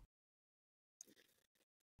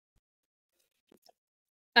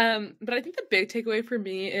 But I think the big takeaway for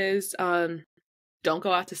me is don't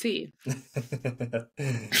go out to sea.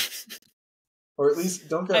 Or at least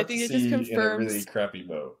don't go out to sea in a really crappy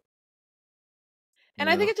boat. And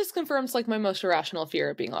I think it just confirms like my most irrational fear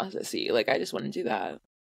of being lost at sea. Like I just want to do that.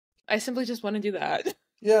 I simply just want to do that.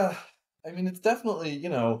 Yeah. I mean, it's definitely,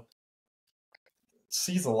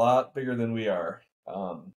 sea's a lot bigger than we are.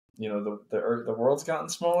 The world's gotten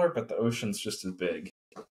smaller, but the ocean's just as big.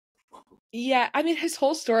 Yeah, I mean, his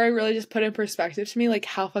whole story really just put in perspective to me, like,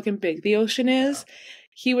 how fucking big the ocean is. Yeah.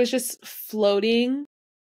 He was just floating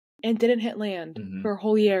and didn't hit land for a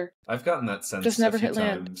whole year. I've gotten that sense just never hit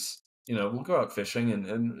times. Land. We'll go out fishing,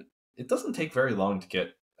 and it doesn't take very long to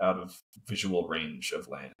get out of visual range of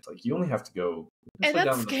land. Like, you only have to go and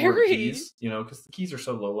that's down scary. The Keys, because the Keys are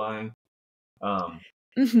so low-lying. All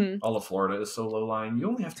of Florida is so low-lying. You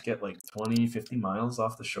only have to get, like, 20, 50 miles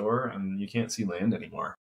off the shore, and you can't see land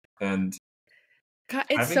anymore. And God,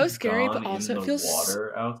 it's so scary, but also it feels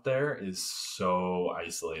water out there is so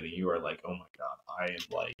isolating. You are like, oh my God, I am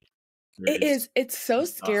like. It is. It's so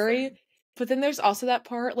scary. But then there's also that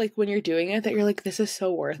part, like when you're doing it, that you're like, this is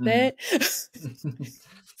so worth it.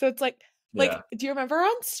 So it's like, do you remember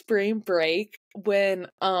on spring break when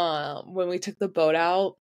we took the boat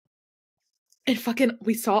out and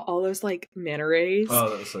we saw all those like manta rays? Oh,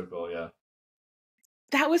 that was so cool. Yeah.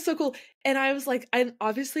 That was so cool. And I was like, and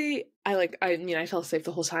obviously I felt safe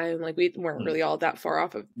the whole time. Like we weren't really all that far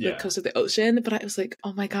off of the coast of the ocean, but I was like,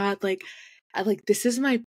 oh my God, like this is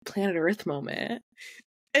my planet Earth moment.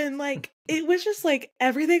 And like, it was just like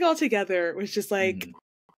everything all together was just like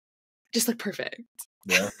perfect.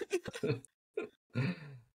 Yeah.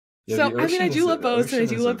 So I mean, I do love boats and I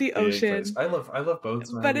do love the ocean. I love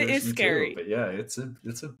boats, but it is scary. Too. But yeah, it's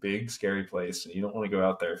a big scary place, and you don't want to go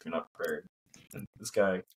out there if you're not prepared. And this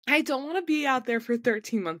guy, I don't want to be out there for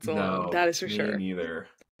 13 months alone. That is for sure. Me neither.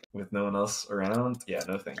 With no one else around, yeah,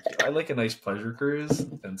 no thank you. I like a nice pleasure cruise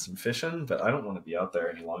and some fishing, but I don't want to be out there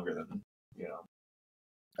any longer than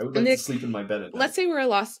I would like to sleep in my bed at night. Let's say we're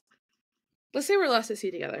lost at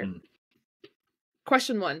sea together.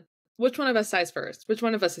 Question 1. Which one of us dies first? Which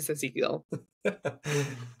one of us is Ezekiel?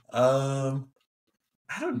 I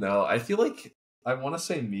don't know. I feel like I want to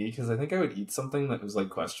say me because I think I would eat something that was like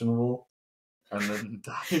questionable and then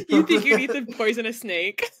die. You think you'd eat the poisonous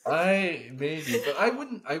snake? Maybe, but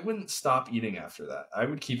I wouldn't stop eating after that. I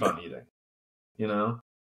would keep on eating. You know?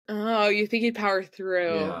 Oh, you think you'd power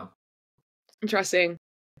through? Yeah. Interesting.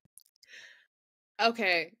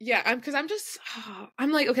 Okay, yeah,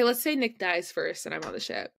 I'm like, okay, let's say Nick dies first and I'm on the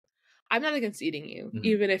ship. I'm not against eating you,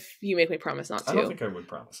 even if you make me promise not to. I don't think I would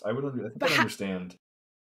promise. I think I'd understand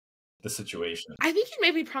the situation. I think you'd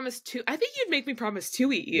make me promise to. I think you'd make me promise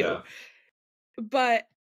to eat you. Yeah. But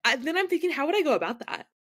then I'm thinking, how would I go about that?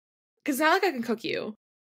 Because it's not like I can cook you.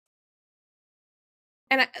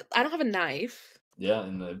 And I don't have a knife. Yeah,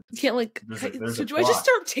 and you can't like. So do I just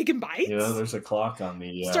start taking bites? Yeah, there's a clock on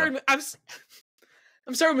the.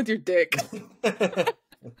 I'm starting with your dick. I'm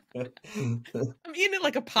eating it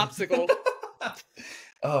like a popsicle.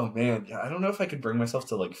 Oh man, yeah, I don't know if I could bring myself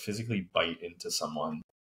to like physically bite into someone.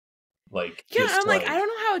 Like, yeah, I'm like, I don't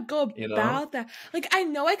know how I'd go about that. Like, I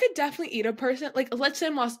know I could definitely eat a person. Like, let's say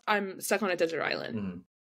I'm stuck on a desert island. Mm-hmm.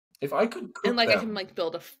 If I could cook and like them, I can like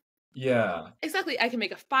build a. Yeah. Exactly. I can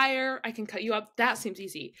make a fire. I can cut you up. That seems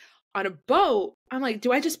easy. On a boat, I'm like,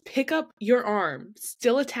 do I just pick up your arm,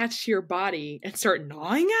 still attached to your body, and start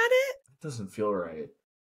gnawing at it? It doesn't feel right.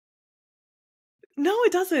 No,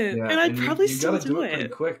 it doesn't. Yeah, and I'd probably still do it pretty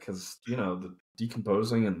quick because, the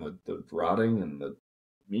decomposing and the rotting and the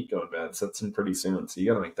meat going bad sets in pretty soon. So you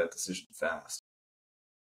got to make that decision fast.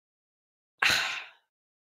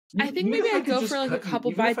 I think maybe I'd go for like a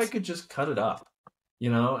couple bites. If I could just cut it up,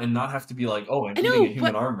 and not have to be like, oh, I'm eating a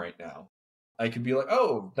human arm right now. I could be like,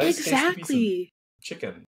 oh, nice tasty piece of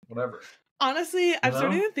chicken, whatever. Honestly, I'm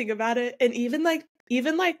starting to think about it, and even like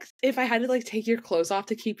if I had to like take your clothes off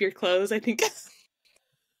to keep your clothes, I think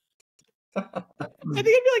I'd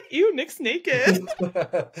be like, ew, Nick's naked.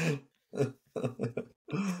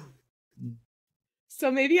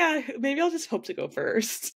 So maybe I'll just hope to go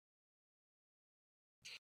first.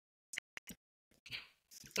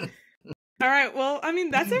 All right. Well, I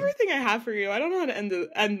mean, that's everything I have for you. I don't know how to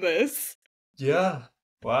end this. Yeah.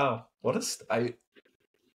 Wow.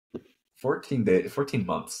 14 days, 14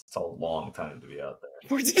 months. It's a long time to be out there.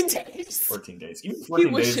 14 days. 14 days. Even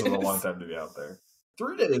 14 days is a long time to be out there.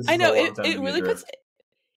 3 days. I know it really puts.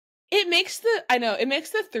 It makes the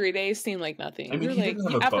 3 days seem like nothing. I mean, you're like,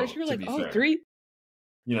 at first you're like, oh, fair. 3.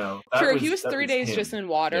 Sure, he was 3 days just in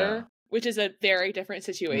water, which is a very different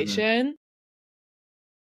situation. Mm-hmm.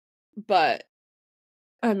 But,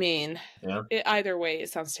 I mean, either way, it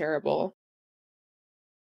sounds terrible.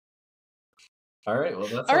 All right, well,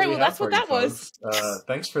 that's what that was.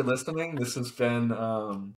 Thanks for listening. This has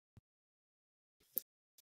been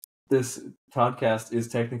this podcast is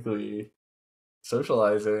technically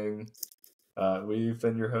Socializing. We've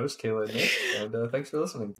been your host, Kayla and Nick, and thanks for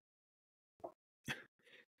listening.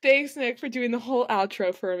 Thanks, Nick, for doing the whole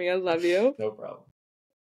outro for me. I love you. No problem.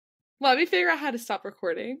 Let me figure out how to stop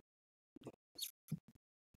recording.